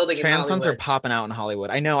are the building in Trans sons are Hollywood. popping out in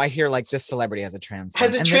Hollywood. I know. I hear like this celebrity has a trans son,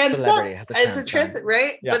 Has a and this trans son celebrity has a as a trans son. transit,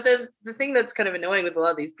 right? Yeah. But then the thing that's kind of annoying with a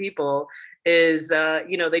lot of these people is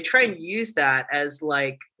they try and use that as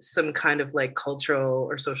like some kind of like cultural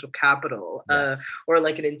or social capital, Yes. or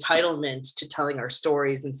like an entitlement to telling our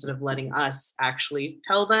stories instead of letting us actually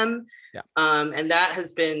tell them. Yeah. And that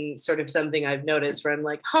has been sort of something I've noticed where I'm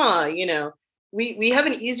like, we have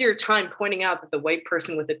an easier time pointing out that the white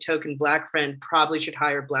person with a token Black friend probably should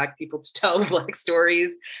hire Black people to tell Black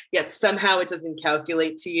stories, yet somehow it doesn't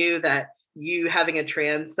calculate to you that you having a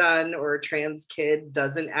trans son or a trans kid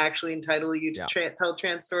doesn't actually entitle you to Yeah. tell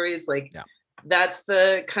trans stories. Like Yeah. that's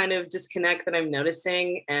the kind of disconnect that I'm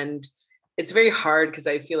noticing. And it's very hard because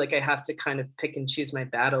I feel like I have to kind of pick and choose my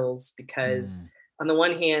battles because Mm, on the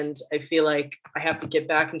one hand, I feel like I have to get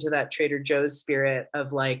back into that Trader Joe's spirit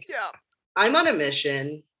of like, yeah. I'm on a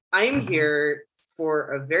mission. I am here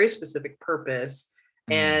for a very specific purpose.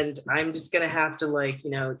 Mm, And I'm just going to have to, like,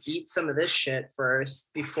 eat some of this shit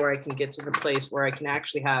first before I can get to the place where I can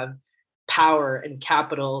actually have power and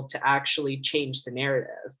capital to actually change the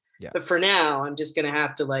narrative. But yes. for now, I'm just going to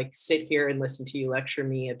have to, like, sit here and listen to you lecture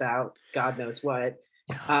me about God knows what.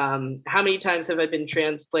 Yeah. How many times have I been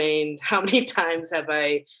transplained? How many times have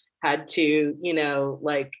I had to,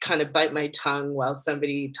 like kind of bite my tongue while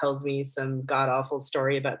somebody tells me some god awful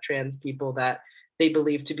story about trans people that they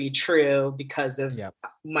believe to be true because of Yep.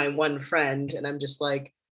 my one friend. And I'm just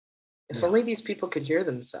like, if Yeah. only these people could hear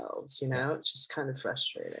themselves, Yeah. it's just kind of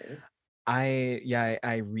frustrating.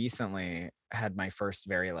 I recently had my first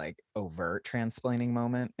very like overt transplaining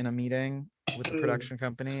moment in a meeting with a Mm. production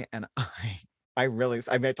company, and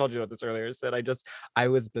I mean, I told you about this earlier. I said I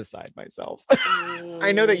was beside myself.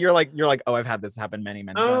 I know that you're like, oh, I've had this happen many,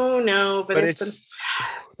 many times. Oh no, but it's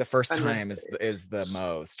the first time unnecessary. is the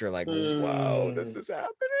most. You're like, whoa, this is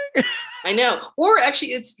happening. I know. Or actually,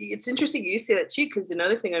 it's interesting you say that too, because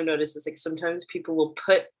another thing I've noticed is like sometimes people will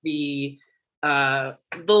put they'll,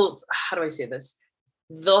 how do I say this?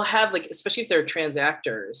 They'll have, like, especially if they're trans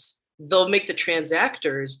actors, they'll make the trans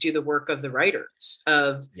actors do the work of the writers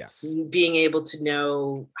of Yes. being able to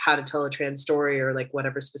know how to tell a trans story or like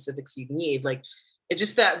whatever specifics you need. Like, it's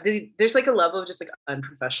just that there's like a level of just like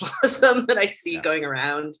unprofessionalism that I see going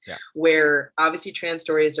around, where obviously trans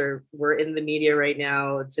stories we're in the media right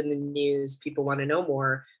now. It's in the news. People want to know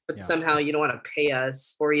more, but somehow you don't want to pay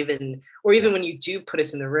us, or even when you do put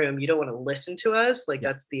us in the room, you don't want to listen to us. Like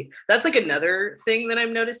that's like another thing that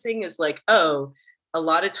I'm noticing is like, oh, a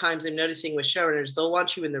lot of times I'm noticing with showrunners, they'll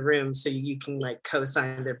want you in the room so you can like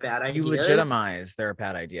co-sign their bad ideas. You legitimize their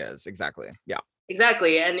bad ideas. Exactly. Yeah.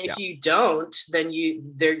 Exactly. And if you don't, then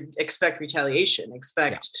they expect retaliation,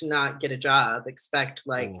 expect to not get a job, expect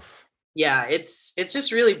like, it's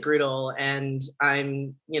just really brutal. And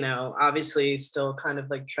I'm, obviously still kind of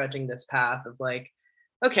like trudging this path of like,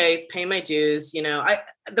 okay, pay my dues.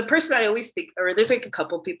 The person I always think, or there's like a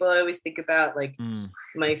couple people I always think about, like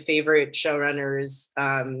my favorite showrunners.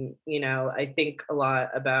 I think a lot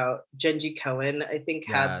about Jenji Cohen. I think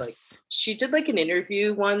had like, she did like an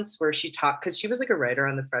interview once where she talked, because she was like a writer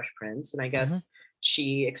on The Fresh Prince, and I guess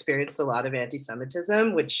she experienced a lot of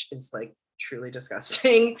anti-Semitism, which is like truly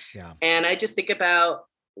disgusting. Yeah. And I just think about,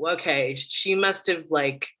 okay, she must have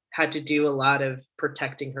like had to do a lot of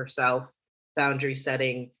protecting herself, boundary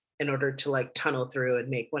setting, in order to like tunnel through and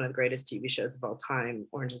make one of the greatest TV shows of all time,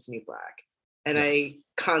 Orange Is the New Black. And I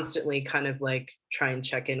constantly kind of like try and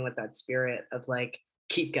check in with that spirit of like,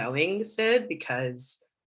 keep going, Sid, because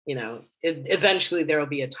eventually there will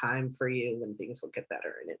be a time for you when things will get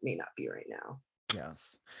better, and it may not be right now.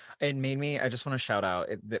 Yes. It made me, I just want to shout out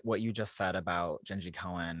what you just said about Jenji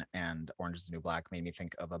Cohen and Orange Is the New Black made me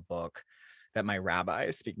think of a book that my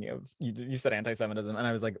rabbi, speaking of, you said anti-Semitism, and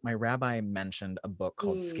I was like, my rabbi mentioned a book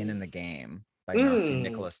called Skin in the Game by Nassim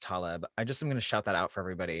Nicholas Taleb. I'm going to shout that out for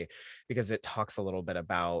everybody because it talks a little bit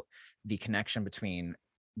about the connection between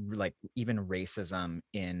like even racism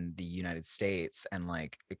in the United States and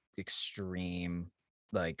like extreme,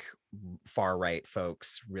 like far right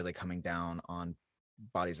folks really coming down on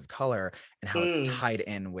bodies of color, and how it's tied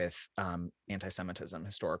in with anti-Semitism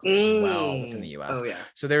historically as well within the US.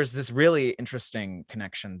 So there's this really interesting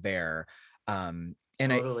connection there. And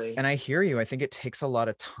I hear you. I think it takes a lot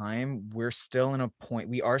of time. We are still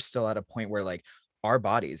at a point where like our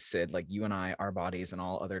bodies, Sid, like you and I, our bodies and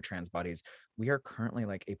all other trans bodies, we are currently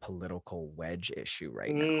like a political wedge issue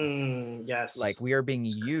right now. Yes. Like we are being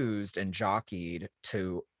used and jockeyed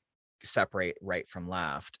to separate right from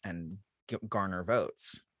left and garner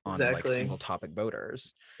votes on like single topic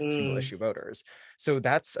voters, single issue voters. So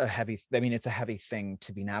that's it's a heavy thing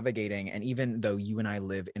to be navigating. And even though you and I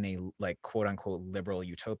live in a like quote unquote liberal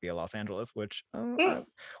utopia, Los Angeles, which we'll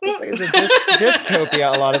say is a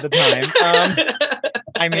dystopia a lot of the time.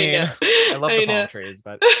 I love the palm trees,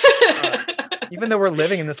 but even though we're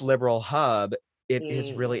living in this liberal hub, it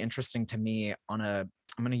is really interesting to me on a,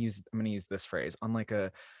 I'm going to use this phrase, on like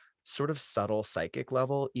a sort of subtle psychic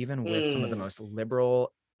level, even with some of the most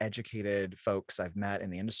liberal educated folks I've met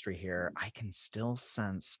in the industry here, I can still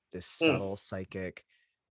sense this subtle psychic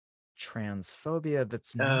transphobia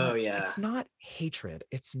that's not, it's not hatred,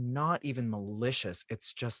 it's not even malicious,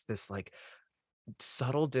 it's just this like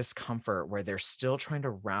subtle discomfort where they're still trying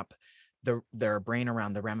to wrap their brain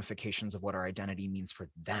around the ramifications of what our identity means for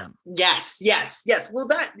them. Yes. Well,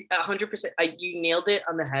 that 100%, you nailed it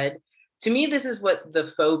on the head. To me, this is what the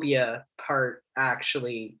phobia part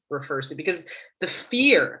actually refers to, because the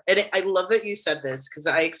fear, and I love that you said this, because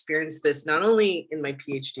I experienced this not only in my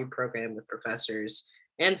PhD program with professors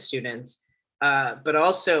and students, but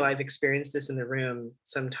also I've experienced this in the room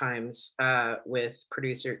sometimes with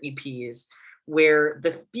producer EPs, where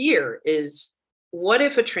the fear is, what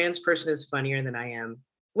if a trans person is funnier than I am?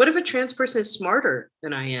 What if a trans person is smarter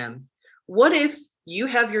than I am? What if you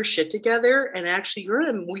have your shit together and actually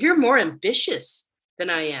you're more ambitious than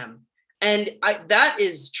I am? And that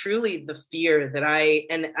is truly the fear that I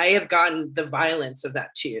have gotten the violence of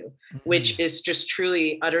that too, which is just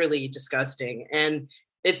truly utterly disgusting. And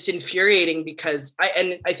it's infuriating because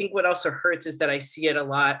I think what also hurts is that I see it a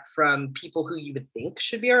lot from people who you would think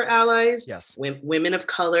should be our allies. Yes. Women of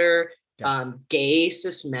color, gay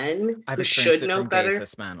cis men I've who should know from better. Gay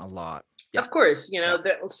cis men a lot. Of course, you know,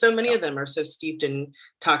 so many Yeah. of them are so steeped in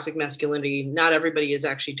toxic masculinity. Not everybody is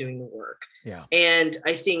actually doing the work. Yeah. And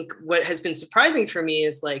I think what has been surprising for me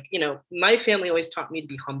is like, you know, my family always taught me to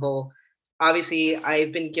be humble. Obviously,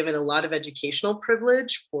 I've been given a lot of educational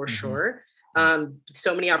privilege for sure.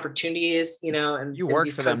 So many opportunities, you know, and You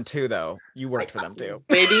worked for them too, though. You worked for them too.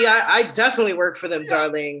 Baby, I definitely work for them,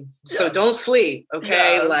 darling. So don't sleep,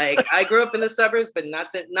 okay? Yes. Like I grew up in the suburbs, but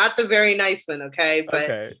not the very nice one, okay? But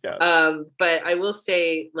Okay. Yes. but I will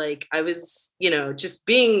say, like, I was, you know, just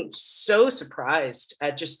being so surprised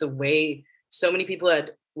at just the way so many people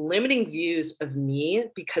had limiting views of me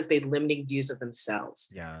because they had limiting views of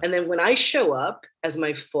themselves. Yes. And then when I show up as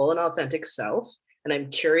my full and authentic self, and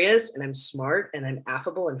I'm curious and I'm smart and I'm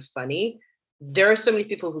affable and funny, there are so many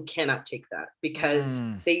people who cannot take that because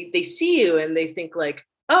they see you and they think like,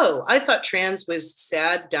 oh, I thought trans was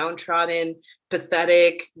sad, downtrodden,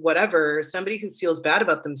 pathetic, whatever, somebody who feels bad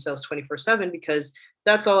about themselves 24/7 because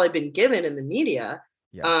that's all I've been given in the media.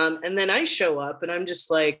 Yes. And then I show up and I'm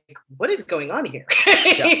just like, what is going on here?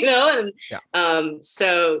 Yeah. You know? And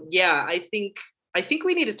so yeah, I think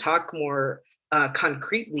we need to talk more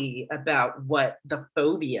concretely about what the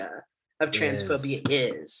phobia of transphobia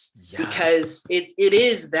is. Yes. Because it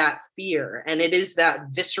is that fear and it is that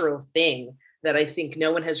visceral thing that I think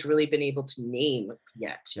no one has really been able to name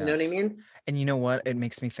yet. You know what I mean? And you know what? It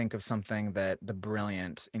makes me think of something that the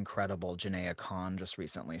brilliant, incredible Janaea Khan just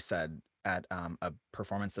recently said at a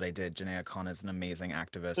performance that I did. Janaea Khan is an amazing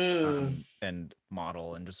activist and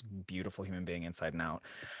model and just beautiful human being inside and out.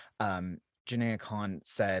 Janaea Khan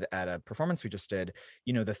said at a performance we just did,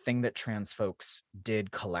 you know, the thing that trans folks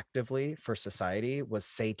did collectively for society was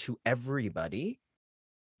say to everybody,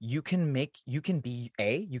 you can be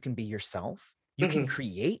yourself, you can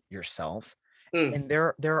create yourself, and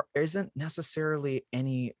there isn't necessarily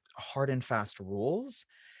any hard and fast rules.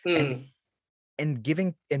 And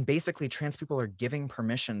basically trans people are giving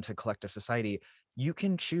permission to collective society. You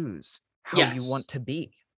can choose how you want to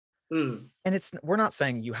be. And we're not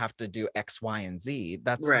saying you have to do X, Y, and Z.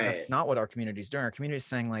 That's not what our community is doing. Our community is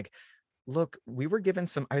saying like, look, we were given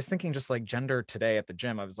I was thinking just like gender today at the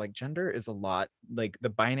gym. I was like, gender is a lot like the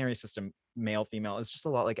binary system, male, female, is just a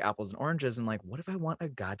lot like apples and oranges. And like, what if I want a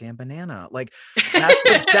goddamn banana? Like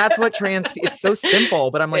that's what trans, it's so simple,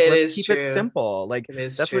 but I'm like, let's keep it simple. Like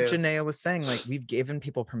that's what Janaea was saying. Like we've given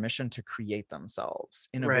people permission to create themselves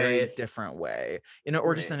in a very different way,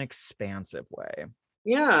 or just an expansive way.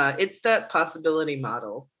 Yeah, it's that possibility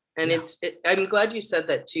model. And I'm glad you said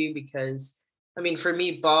that too, because I mean, for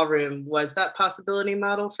me, ballroom was that possibility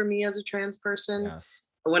model for me as a trans person. Yes.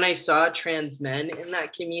 When I saw trans men in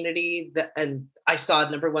that community, and I saw,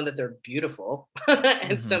 number one, that they're beautiful.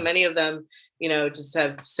 And so many of them, you know, just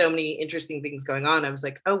have so many interesting things going on. I was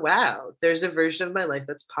like, oh, wow, there's a version of my life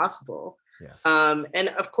that's possible. Yes. And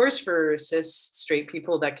of course, for cis straight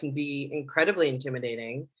people, that can be incredibly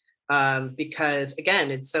intimidating. Because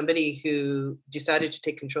again, it's somebody who decided to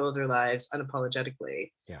take control of their lives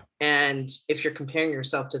unapologetically. Yeah. And if you're comparing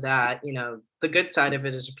yourself to that, you know, the good side of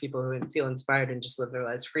it is people who feel inspired and just live their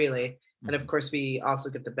lives freely. And of course, we also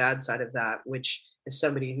get the bad side of that, which is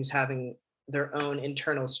somebody who's having their own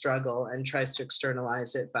internal struggle and tries to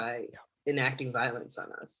externalize it by enacting violence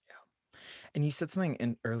on us. Yeah. And you said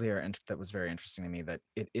something earlier and that was very interesting to me, that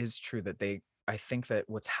it is true that I think that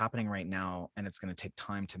what's happening right now, and it's going to take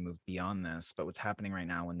time to move beyond this, but what's happening right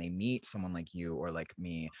now when they meet someone like you or like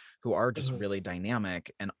me, who are just really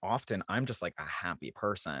dynamic, and often I'm just like a happy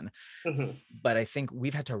person, but I think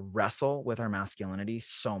we've had to wrestle with our masculinity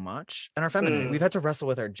so much and our femininity. We've had to wrestle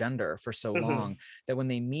with our gender for so long that when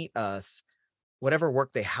they meet us, whatever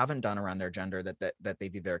work they haven't done around their gender that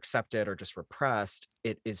they've either accepted or just repressed,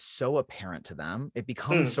 it is so apparent to them. It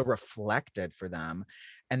becomes so reflected for them.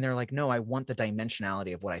 And they're like, no, I want the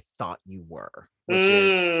dimensionality of what I thought you were,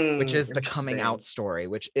 which is the coming out story,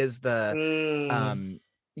 which is the,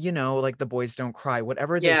 you know, like the boys don't cry,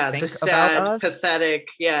 whatever they think the sad, about us. Pathetic.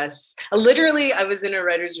 Yes. Literally, I was in a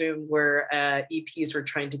writer's room where EPs were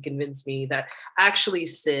trying to convince me that actually,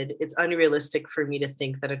 Sid, it's unrealistic for me to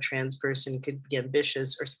think that a trans person could be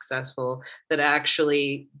ambitious or successful, that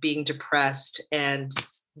actually being depressed and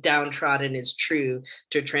downtrodden is true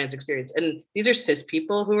to a trans experience. And these are cis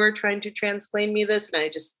people who are trying to transplain me this. And I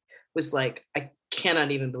just was like, I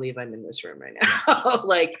cannot even believe I'm in this room right now.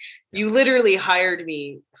 Like, you literally hired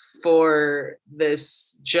me for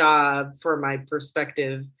this job, for my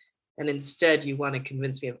perspective, and instead you want to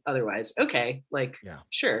convince me of otherwise. Okay, like,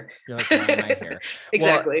 sure. You're like, why am I here?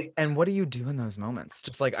 Exactly. Well, and what do you do in those moments?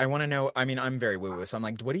 Just like, I want to know. I mean, I'm very woo-woo, so I'm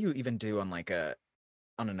like, what do you even do on like a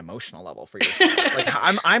on an emotional level for yourself? Like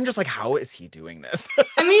I'm just like, how is he doing this?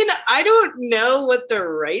 I mean, I don't know what the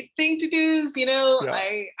right thing to do is, Yeah.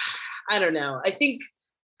 I don't know. I think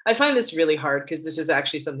I find this really hard because this is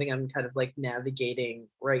actually something I'm kind of like navigating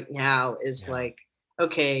right now is Yeah. like,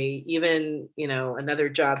 okay, even, another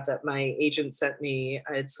job that my agent sent me,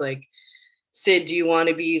 it's like, Sid, do you want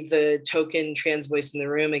to be the token trans voice in the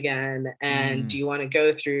room again? And do you want to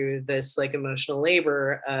go through this like emotional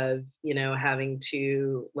labor of, having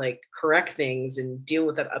to like correct things and deal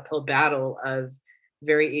with that uphill battle of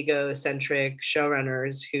very egocentric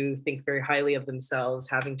showrunners who think very highly of themselves,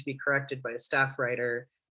 having to be corrected by a staff writer,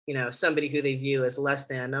 somebody who they view as less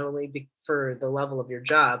than, not only for the level of your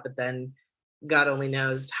job, but then God only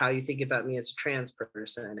knows how you think about me as a trans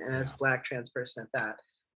person and as a Black trans person at that.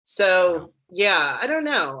 So yeah, I don't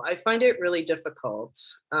know. I find it really difficult.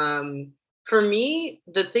 For me,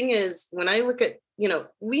 the thing is, when I look at,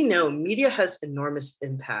 we know media has enormous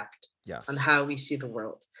impact on how we see the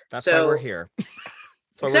world. That's why we're here.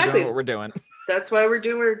 That's why we're doing what we're doing. That's why we're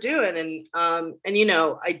doing what we're doing. And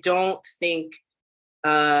I don't think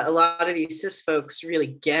a lot of these cis folks really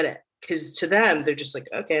get it, because to them, they're just like,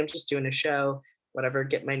 okay, I'm just doing a show, whatever,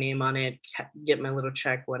 get my name on it, get my little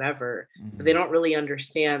check, whatever. But they don't really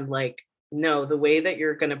understand, like, no, the way that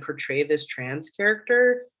you're going to portray this trans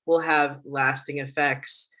character will have lasting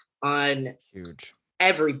effects on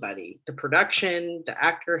everybody, the production, the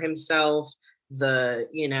actor himself, the,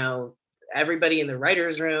 everybody in the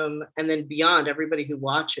writer's room, and then beyond everybody who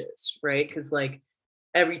watches, right? Because like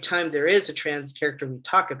every time there is a trans character, we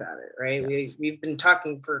talk about it, right? Yes. We've been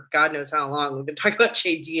talking for God knows how long. We've been talking about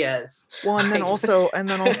Che Diaz. Well, and then also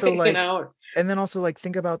like, and then also like,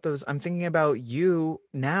 think about those. I'm thinking about you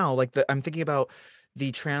now, like I'm thinking about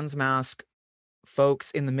the trans mask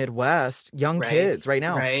folks in the Midwest, young kids right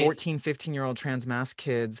now, 14, 15-year-old trans mask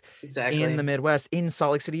kids in the Midwest, in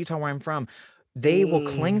Salt Lake City, Utah, where I'm from. They will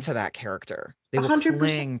cling to that character. They will 100%.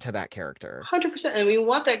 Cling to that character. 100%. And we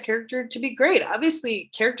want that character to be great. Obviously,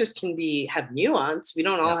 characters can have nuance. We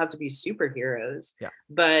don't all have to be superheroes. Yeah.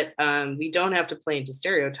 But we don't have to play into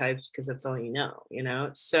stereotypes because that's all you know?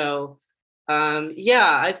 So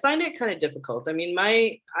I find it kind of difficult. I mean,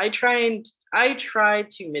 I try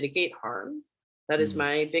to mitigate harm. That is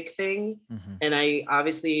my big thing. And I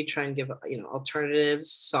obviously try and give, alternatives,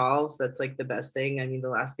 solves. That's like the best thing. I mean, the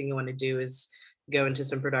last thing you want to do is go into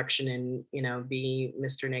some production and, be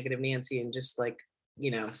Mr. Negative Nancy and just like,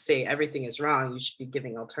 say everything is wrong. You should be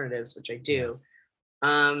giving alternatives, which I do.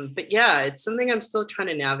 But yeah, it's something I'm still trying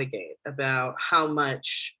to navigate about how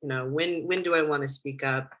much, when do I want to speak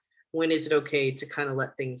up? When is it okay to kind of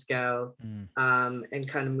let things go and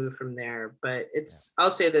kind of move from there? But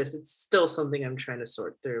I'll say this, it's still something I'm trying to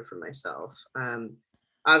sort through for myself.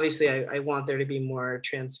 Obviously, I want there to be more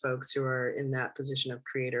trans folks who are in that position of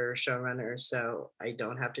creator or showrunner, so I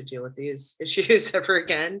don't have to deal with these issues ever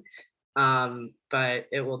again. But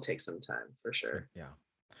it will take some time for sure. Yeah.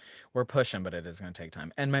 We're pushing, but it is going to take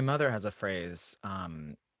time. And my mother has a phrase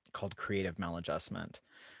called creative maladjustment,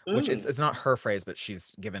 which is, it's not her phrase, but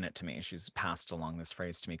she's given it to me. She's passed along this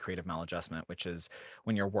phrase to me, creative maladjustment, which is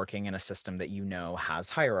when you're working in a system that has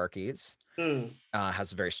hierarchies,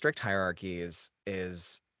 has very strict hierarchies,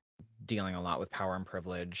 is dealing a lot with power and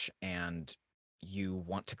privilege, and you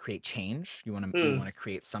want to create change. You want to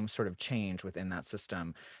create some sort of change within that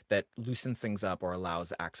system that loosens things up or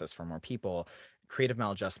allows access for more people. Creative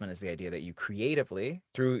maladjustment is the idea that you creatively,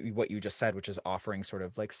 through what you just said, which is offering sort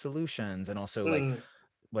of like solutions, and also like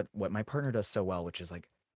what my partner does so well, which is like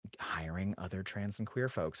hiring other trans and queer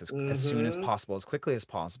folks as soon as possible, as quickly as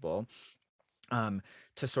possible,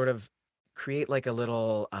 to sort of create like a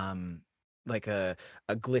little like a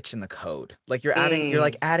glitch in the code. Like you're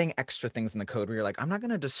adding extra things in the code where you're like, I'm not going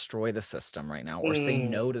to destroy the system right now or say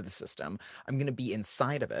no to the system. I'm going to be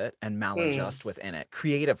inside of it and maladjust within it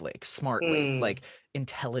creatively, smartly, like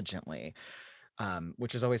intelligently,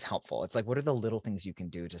 which is always helpful. It's like, what are the little things you can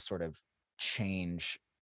do to sort of change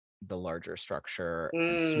the larger structure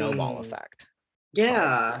and snowball effect?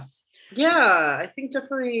 Yeah. I think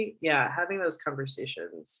definitely, having those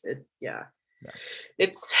conversations,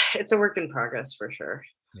 it's a work in progress for sure.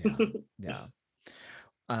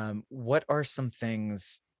 What are some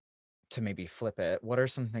things, to maybe flip it, what are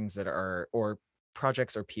some things that are, or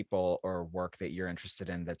projects or people or work that you're interested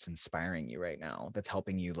in that's inspiring you right now, that's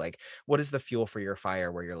helping you? Like, what is the fuel for your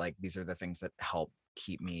fire where you're like, these are the things that help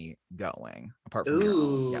keep me going, apart from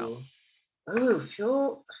your own?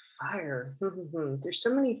 Fuel fire. There's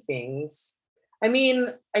so many things. I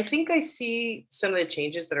mean, I think I see some of the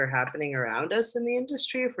changes that are happening around us in the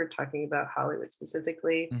industry, if we're talking about Hollywood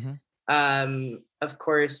specifically. Of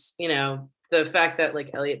course, the fact that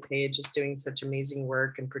like Elliot Page is doing such amazing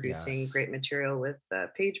work and producing Yes. great material with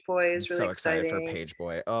Page Boy is I'm really so excited for exciting. Page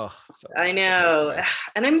Boy. Oh, so I excited for Page know. Boy.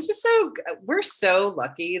 And I'm just we're so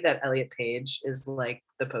lucky that Elliot Page is like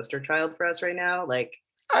the poster child for us right now. Like,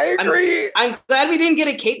 I agree. I'm glad we didn't get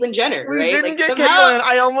a Caitlyn Jenner, We right? didn't Like get somehow Caitlyn.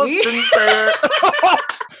 I almost didn't say it.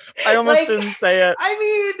 I almost like, didn't say it.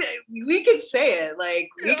 I mean, we could say it. Like,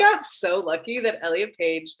 we got so lucky that Elliot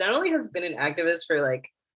Page not only has been an activist for like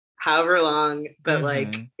however long, but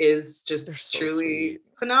like is just They're so truly sweet.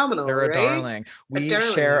 phenomenal. They're right? a darling. We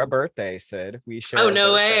share a birthday, Sid. We share. Oh,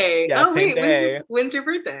 no way. Yeah, oh, same wait, day. when's your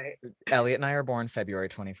birthday? Elliot and I are born February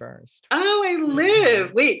 21st. Oh, I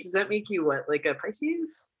live. Wait, does that make you what? Like a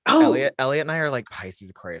Pisces? Oh, Elliot and I are like Pisces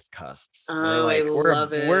Aquarius cusps. Oh, We're like I love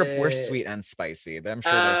we're it. sweet and spicy. I'm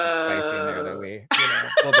sure there's some spicy in there that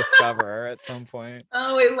we'll discover at some point.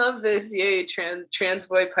 Oh, I love this. Yay, trans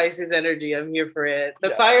boy Pisces energy. I'm here for it. The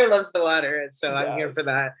fire loves the water, so I'm here for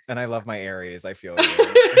that. And I love my Aries. I feel you.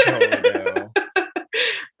 I totally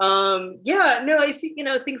do. Yeah, no, I see,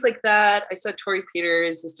 things like that. I saw Tori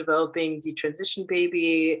Peters is developing Detransition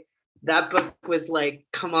Baby. That book was like,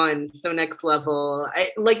 come on, so next level. I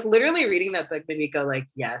like literally reading that book made me go like,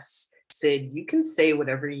 yes, Sid, you can say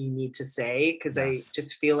whatever you need to say, because I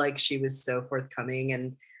just feel like she was so forthcoming.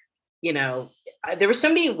 And there were so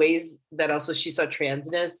many ways that also she saw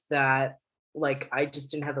transness that like I just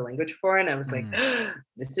didn't have the language for, and I was like,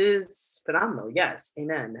 this is phenomenal. Yes,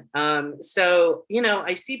 amen. So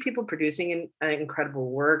I see people producing incredible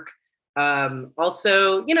work.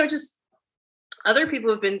 Also, just other people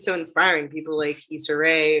have been so inspiring. People like Issa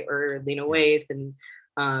Rae or Lena Waithe and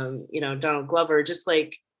Donald Glover. Just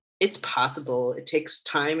like, it's possible. It takes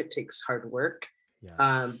time. It takes hard work.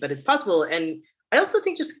 But it's possible. And I also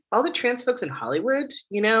think just all the trans folks in Hollywood,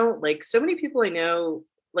 like so many people I know.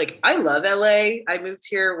 Like, I love LA. I moved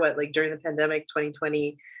here during the pandemic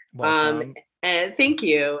 2020. Welcome. And thank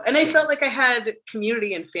you. And I felt like I had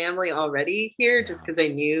community and family already here just because I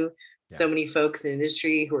knew so many folks in the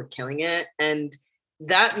industry who are killing it. And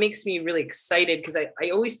that makes me really excited, because I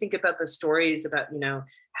always think about the stories about,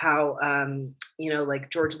 how, like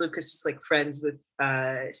George Lucas is like friends with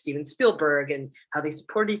Steven Spielberg, and how they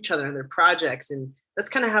support each other in their projects. And that's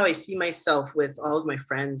kind of how I see myself with all of my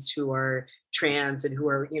friends who are trans and who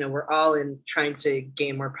are, we're all in trying to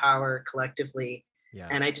gain more power collectively.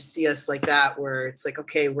 And I just see us like that, where it's like,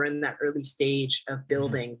 okay, we're in that early stage of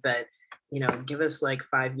building, but give us like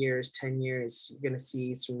 5 years, 10 years, you're going to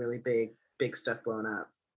see some really big stuff blown up.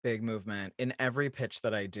 Big movement. In every pitch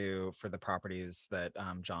that I do for the properties that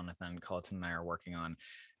Jonathan Culleton and I are working on,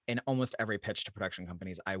 in almost every pitch to production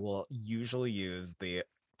companies, I will usually use the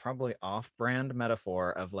probably off-brand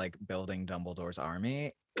metaphor of like building Dumbledore's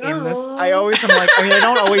army. In this, I always am like, I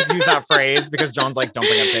don't always use that phrase, because John's like, don't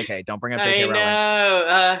bring up JK, don't bring up JK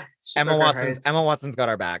Rowling. Emma Watson's got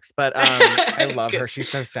our backs, but I love her. She's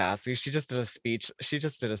so sassy. She just did a speech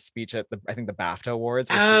at I think the BAFTA Awards,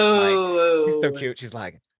 where she's so cute. She's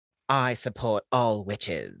like, I support all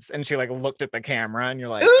witches, and she like looked at the camera, and you're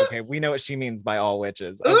like, okay, we know what she means by all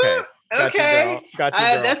witches. Okay. Got you,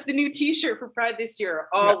 girl. That's the new T-shirt for Pride this year.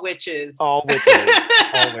 All witches. All witches.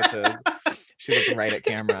 All witches. She looked right at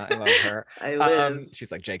camera. I love her. I live.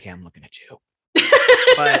 She's like, JK, I'm looking at you.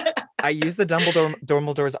 But I use the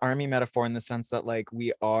Dumbledore's army metaphor in the sense that like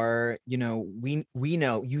we are, we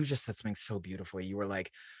know, you just said something so beautifully. You were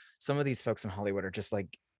like, some of these folks in Hollywood are just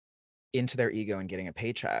like into their ego and getting a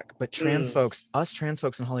paycheck. But trans folks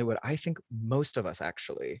in Hollywood, I think most of us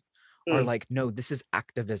actually are like, no, this is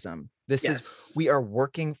activism. This is, we are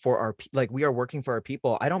working for our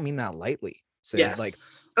people. I don't mean that lightly. So like,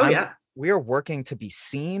 we are working to be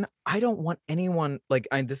seen. I don't want anyone,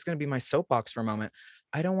 this is going to be my soapbox for a moment.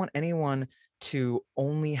 I don't want anyone to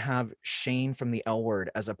only have Shane from the L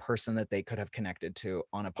Word as a person that they could have connected to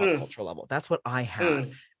on a pop culture level. That's what I have.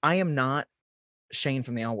 I am not Shane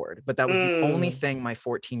from the L Word, but that was the only thing my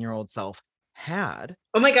 14-year-old self had.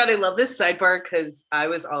 Oh my God, I love this sidebar, because I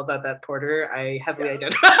was all about Beth Porter. I heavily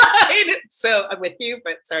identified. So I'm with you,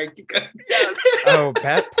 but sorry, keep going. Yes. Oh,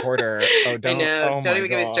 Beth Porter. Oh, don't. I know. Don't even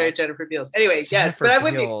get me started, Jennifer Beals. Anyway, yes, but I'm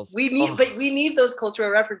with you. We need those cultural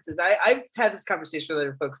references. I've had this conversation with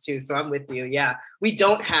other folks too, so I'm with you. Yeah, we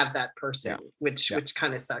don't have that person, which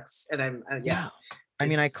kind of sucks. And I'm I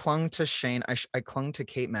mean, I clung to Shane. I clung to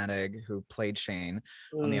Kate Madig, who played Shane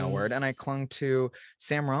on the L Word, and I clung to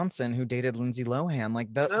Sam Ronson, who dated Lindsay Lohan.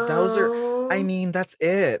 Like those are. I mean, that's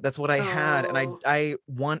it. That's what I had, and I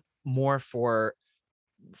want more for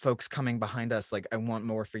folks coming behind us. Like, I want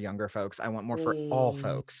more for younger folks. I want more for all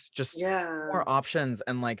folks. Just Yeah. more options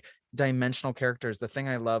and like dimensional characters. The thing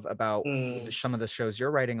I love about some of the shows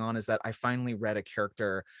you're writing on is that I finally read a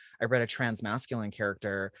character. I read a trans masculine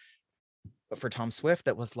character for Tom Swift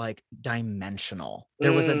that was like dimensional.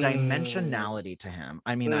 There was a dimensionality to him.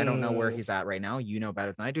 I mean, I don't know where he's at right now. You know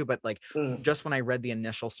better than I do, but like just when I read the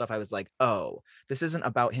initial stuff, I was like, oh, this isn't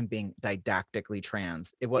about him being didactically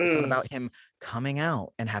trans. It's not about him coming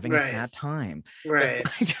out and having a sad time. Right.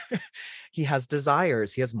 It's like he has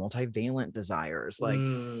desires. He has multivalent desires. Like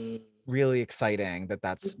really exciting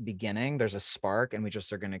that's beginning. There's a spark and we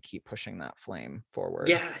just are going to keep pushing that flame forward.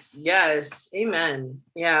 Yeah. Yes. Amen.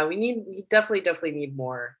 Yeah. We definitely need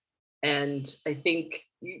more. And I think,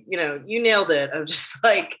 you nailed it. I'm just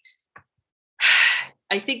like,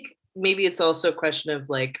 I think maybe it's also a question of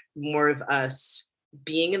like more of us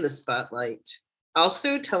being in the spotlight,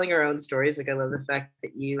 also telling our own stories. Like I love the fact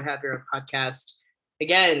that you have your own podcast.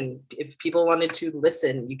 Again, if people wanted to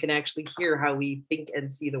listen, you can actually hear how we think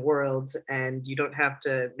and see the world, and you don't have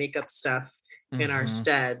to make up stuff in our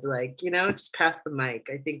stead. Like, just pass the mic.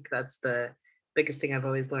 I think that's the biggest thing I've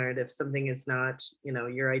always learned. If something is not,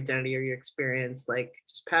 your identity or your experience, like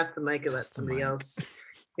just pass the mic and let somebody else,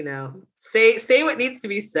 say what needs to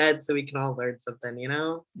be said so we can all learn something,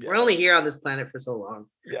 We're only here on this planet for so long.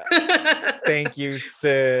 Yeah. Thank you,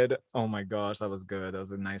 Sid. Oh my gosh, that was good. That was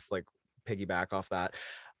a nice like piggyback off that.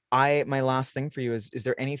 My last thing for you is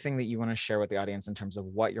there anything that you want to share with the audience in terms of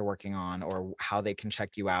what you're working on or how they can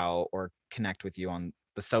check you out or connect with you on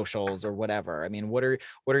the socials or whatever? I mean, what are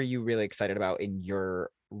you really excited about in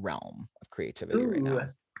your realm of creativity right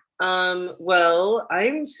now? Well,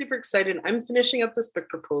 I'm super excited. I'm finishing up this book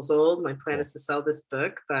proposal. My plan is to sell this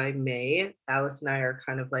book by May. Alice and I are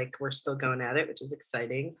kind of like, we're still going at it, which is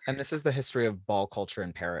exciting. And this is the history of ball culture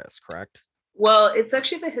in Paris, correct? Well, it's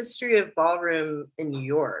actually the history of ballroom in New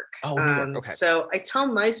York. Oh, New York. Okay. So I tell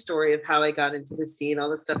my story of how I got into the scene, all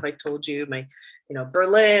the stuff I told you, my,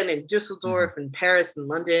 Berlin and Dusseldorf and Paris and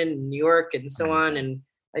London and New York and so on. And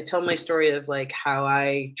I tell my story of like how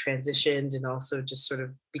I transitioned and also just sort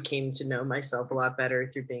of became to know myself a lot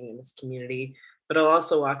better through being in this community. But I'll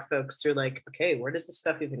also walk folks through like, okay, where does this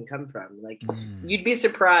stuff even come from? Like, you'd be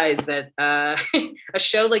surprised that a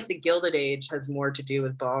show like The Gilded Age has more to do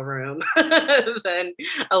with ballroom than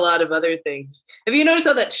a lot of other things. If you notice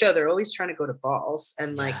on that show, they're always trying to go to balls.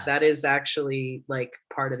 And like, that is actually like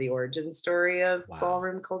part of the origin story of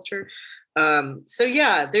ballroom culture. So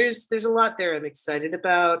yeah, there's a lot there I'm excited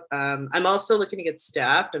about. I'm also looking to get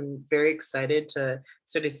staffed. I'm very excited to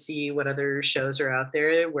sort of see what other shows are out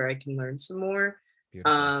there where I can learn some more.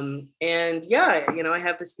 And yeah, I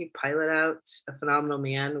have this new pilot out, A Phenomenal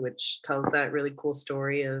Man, which tells that really cool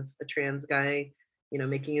story of a trans guy,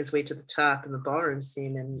 making his way to the top in the ballroom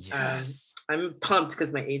scene. And I'm pumped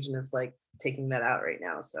because my agent is like taking that out right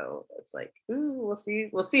now. So it's like, ooh, we'll see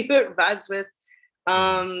who it vibes with.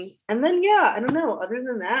 And then I don't know, other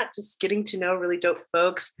than that, just getting to know really dope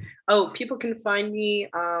folks. People can find me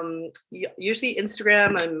usually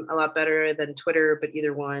Instagram. I'm a lot better than Twitter, but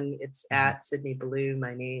either one, it's at Sydney Ballou,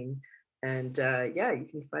 my name. And you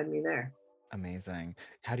can find me there. Amazing.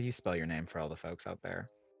 How do you spell your name for all the folks out there?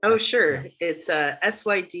 Sure. It's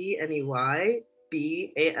SYDNEY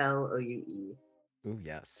BALOUE. Oh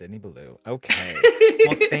yeah, Sydney Ballou. Okay.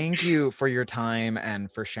 Well, thank you for your time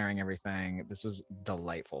and for sharing everything. This was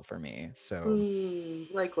delightful for me. So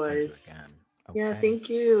likewise. Thank you again. Okay. Yeah, thank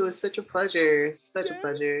you. It's such a pleasure. A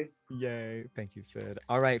pleasure. Yay. Thank you, Sid.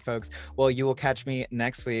 All right, folks. Well, you will catch me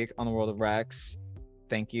next week on The World of Rex.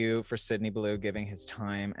 Thank you for Sydney Ballou giving his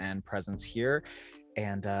time and presence here.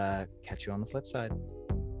 And catch you on the flip side.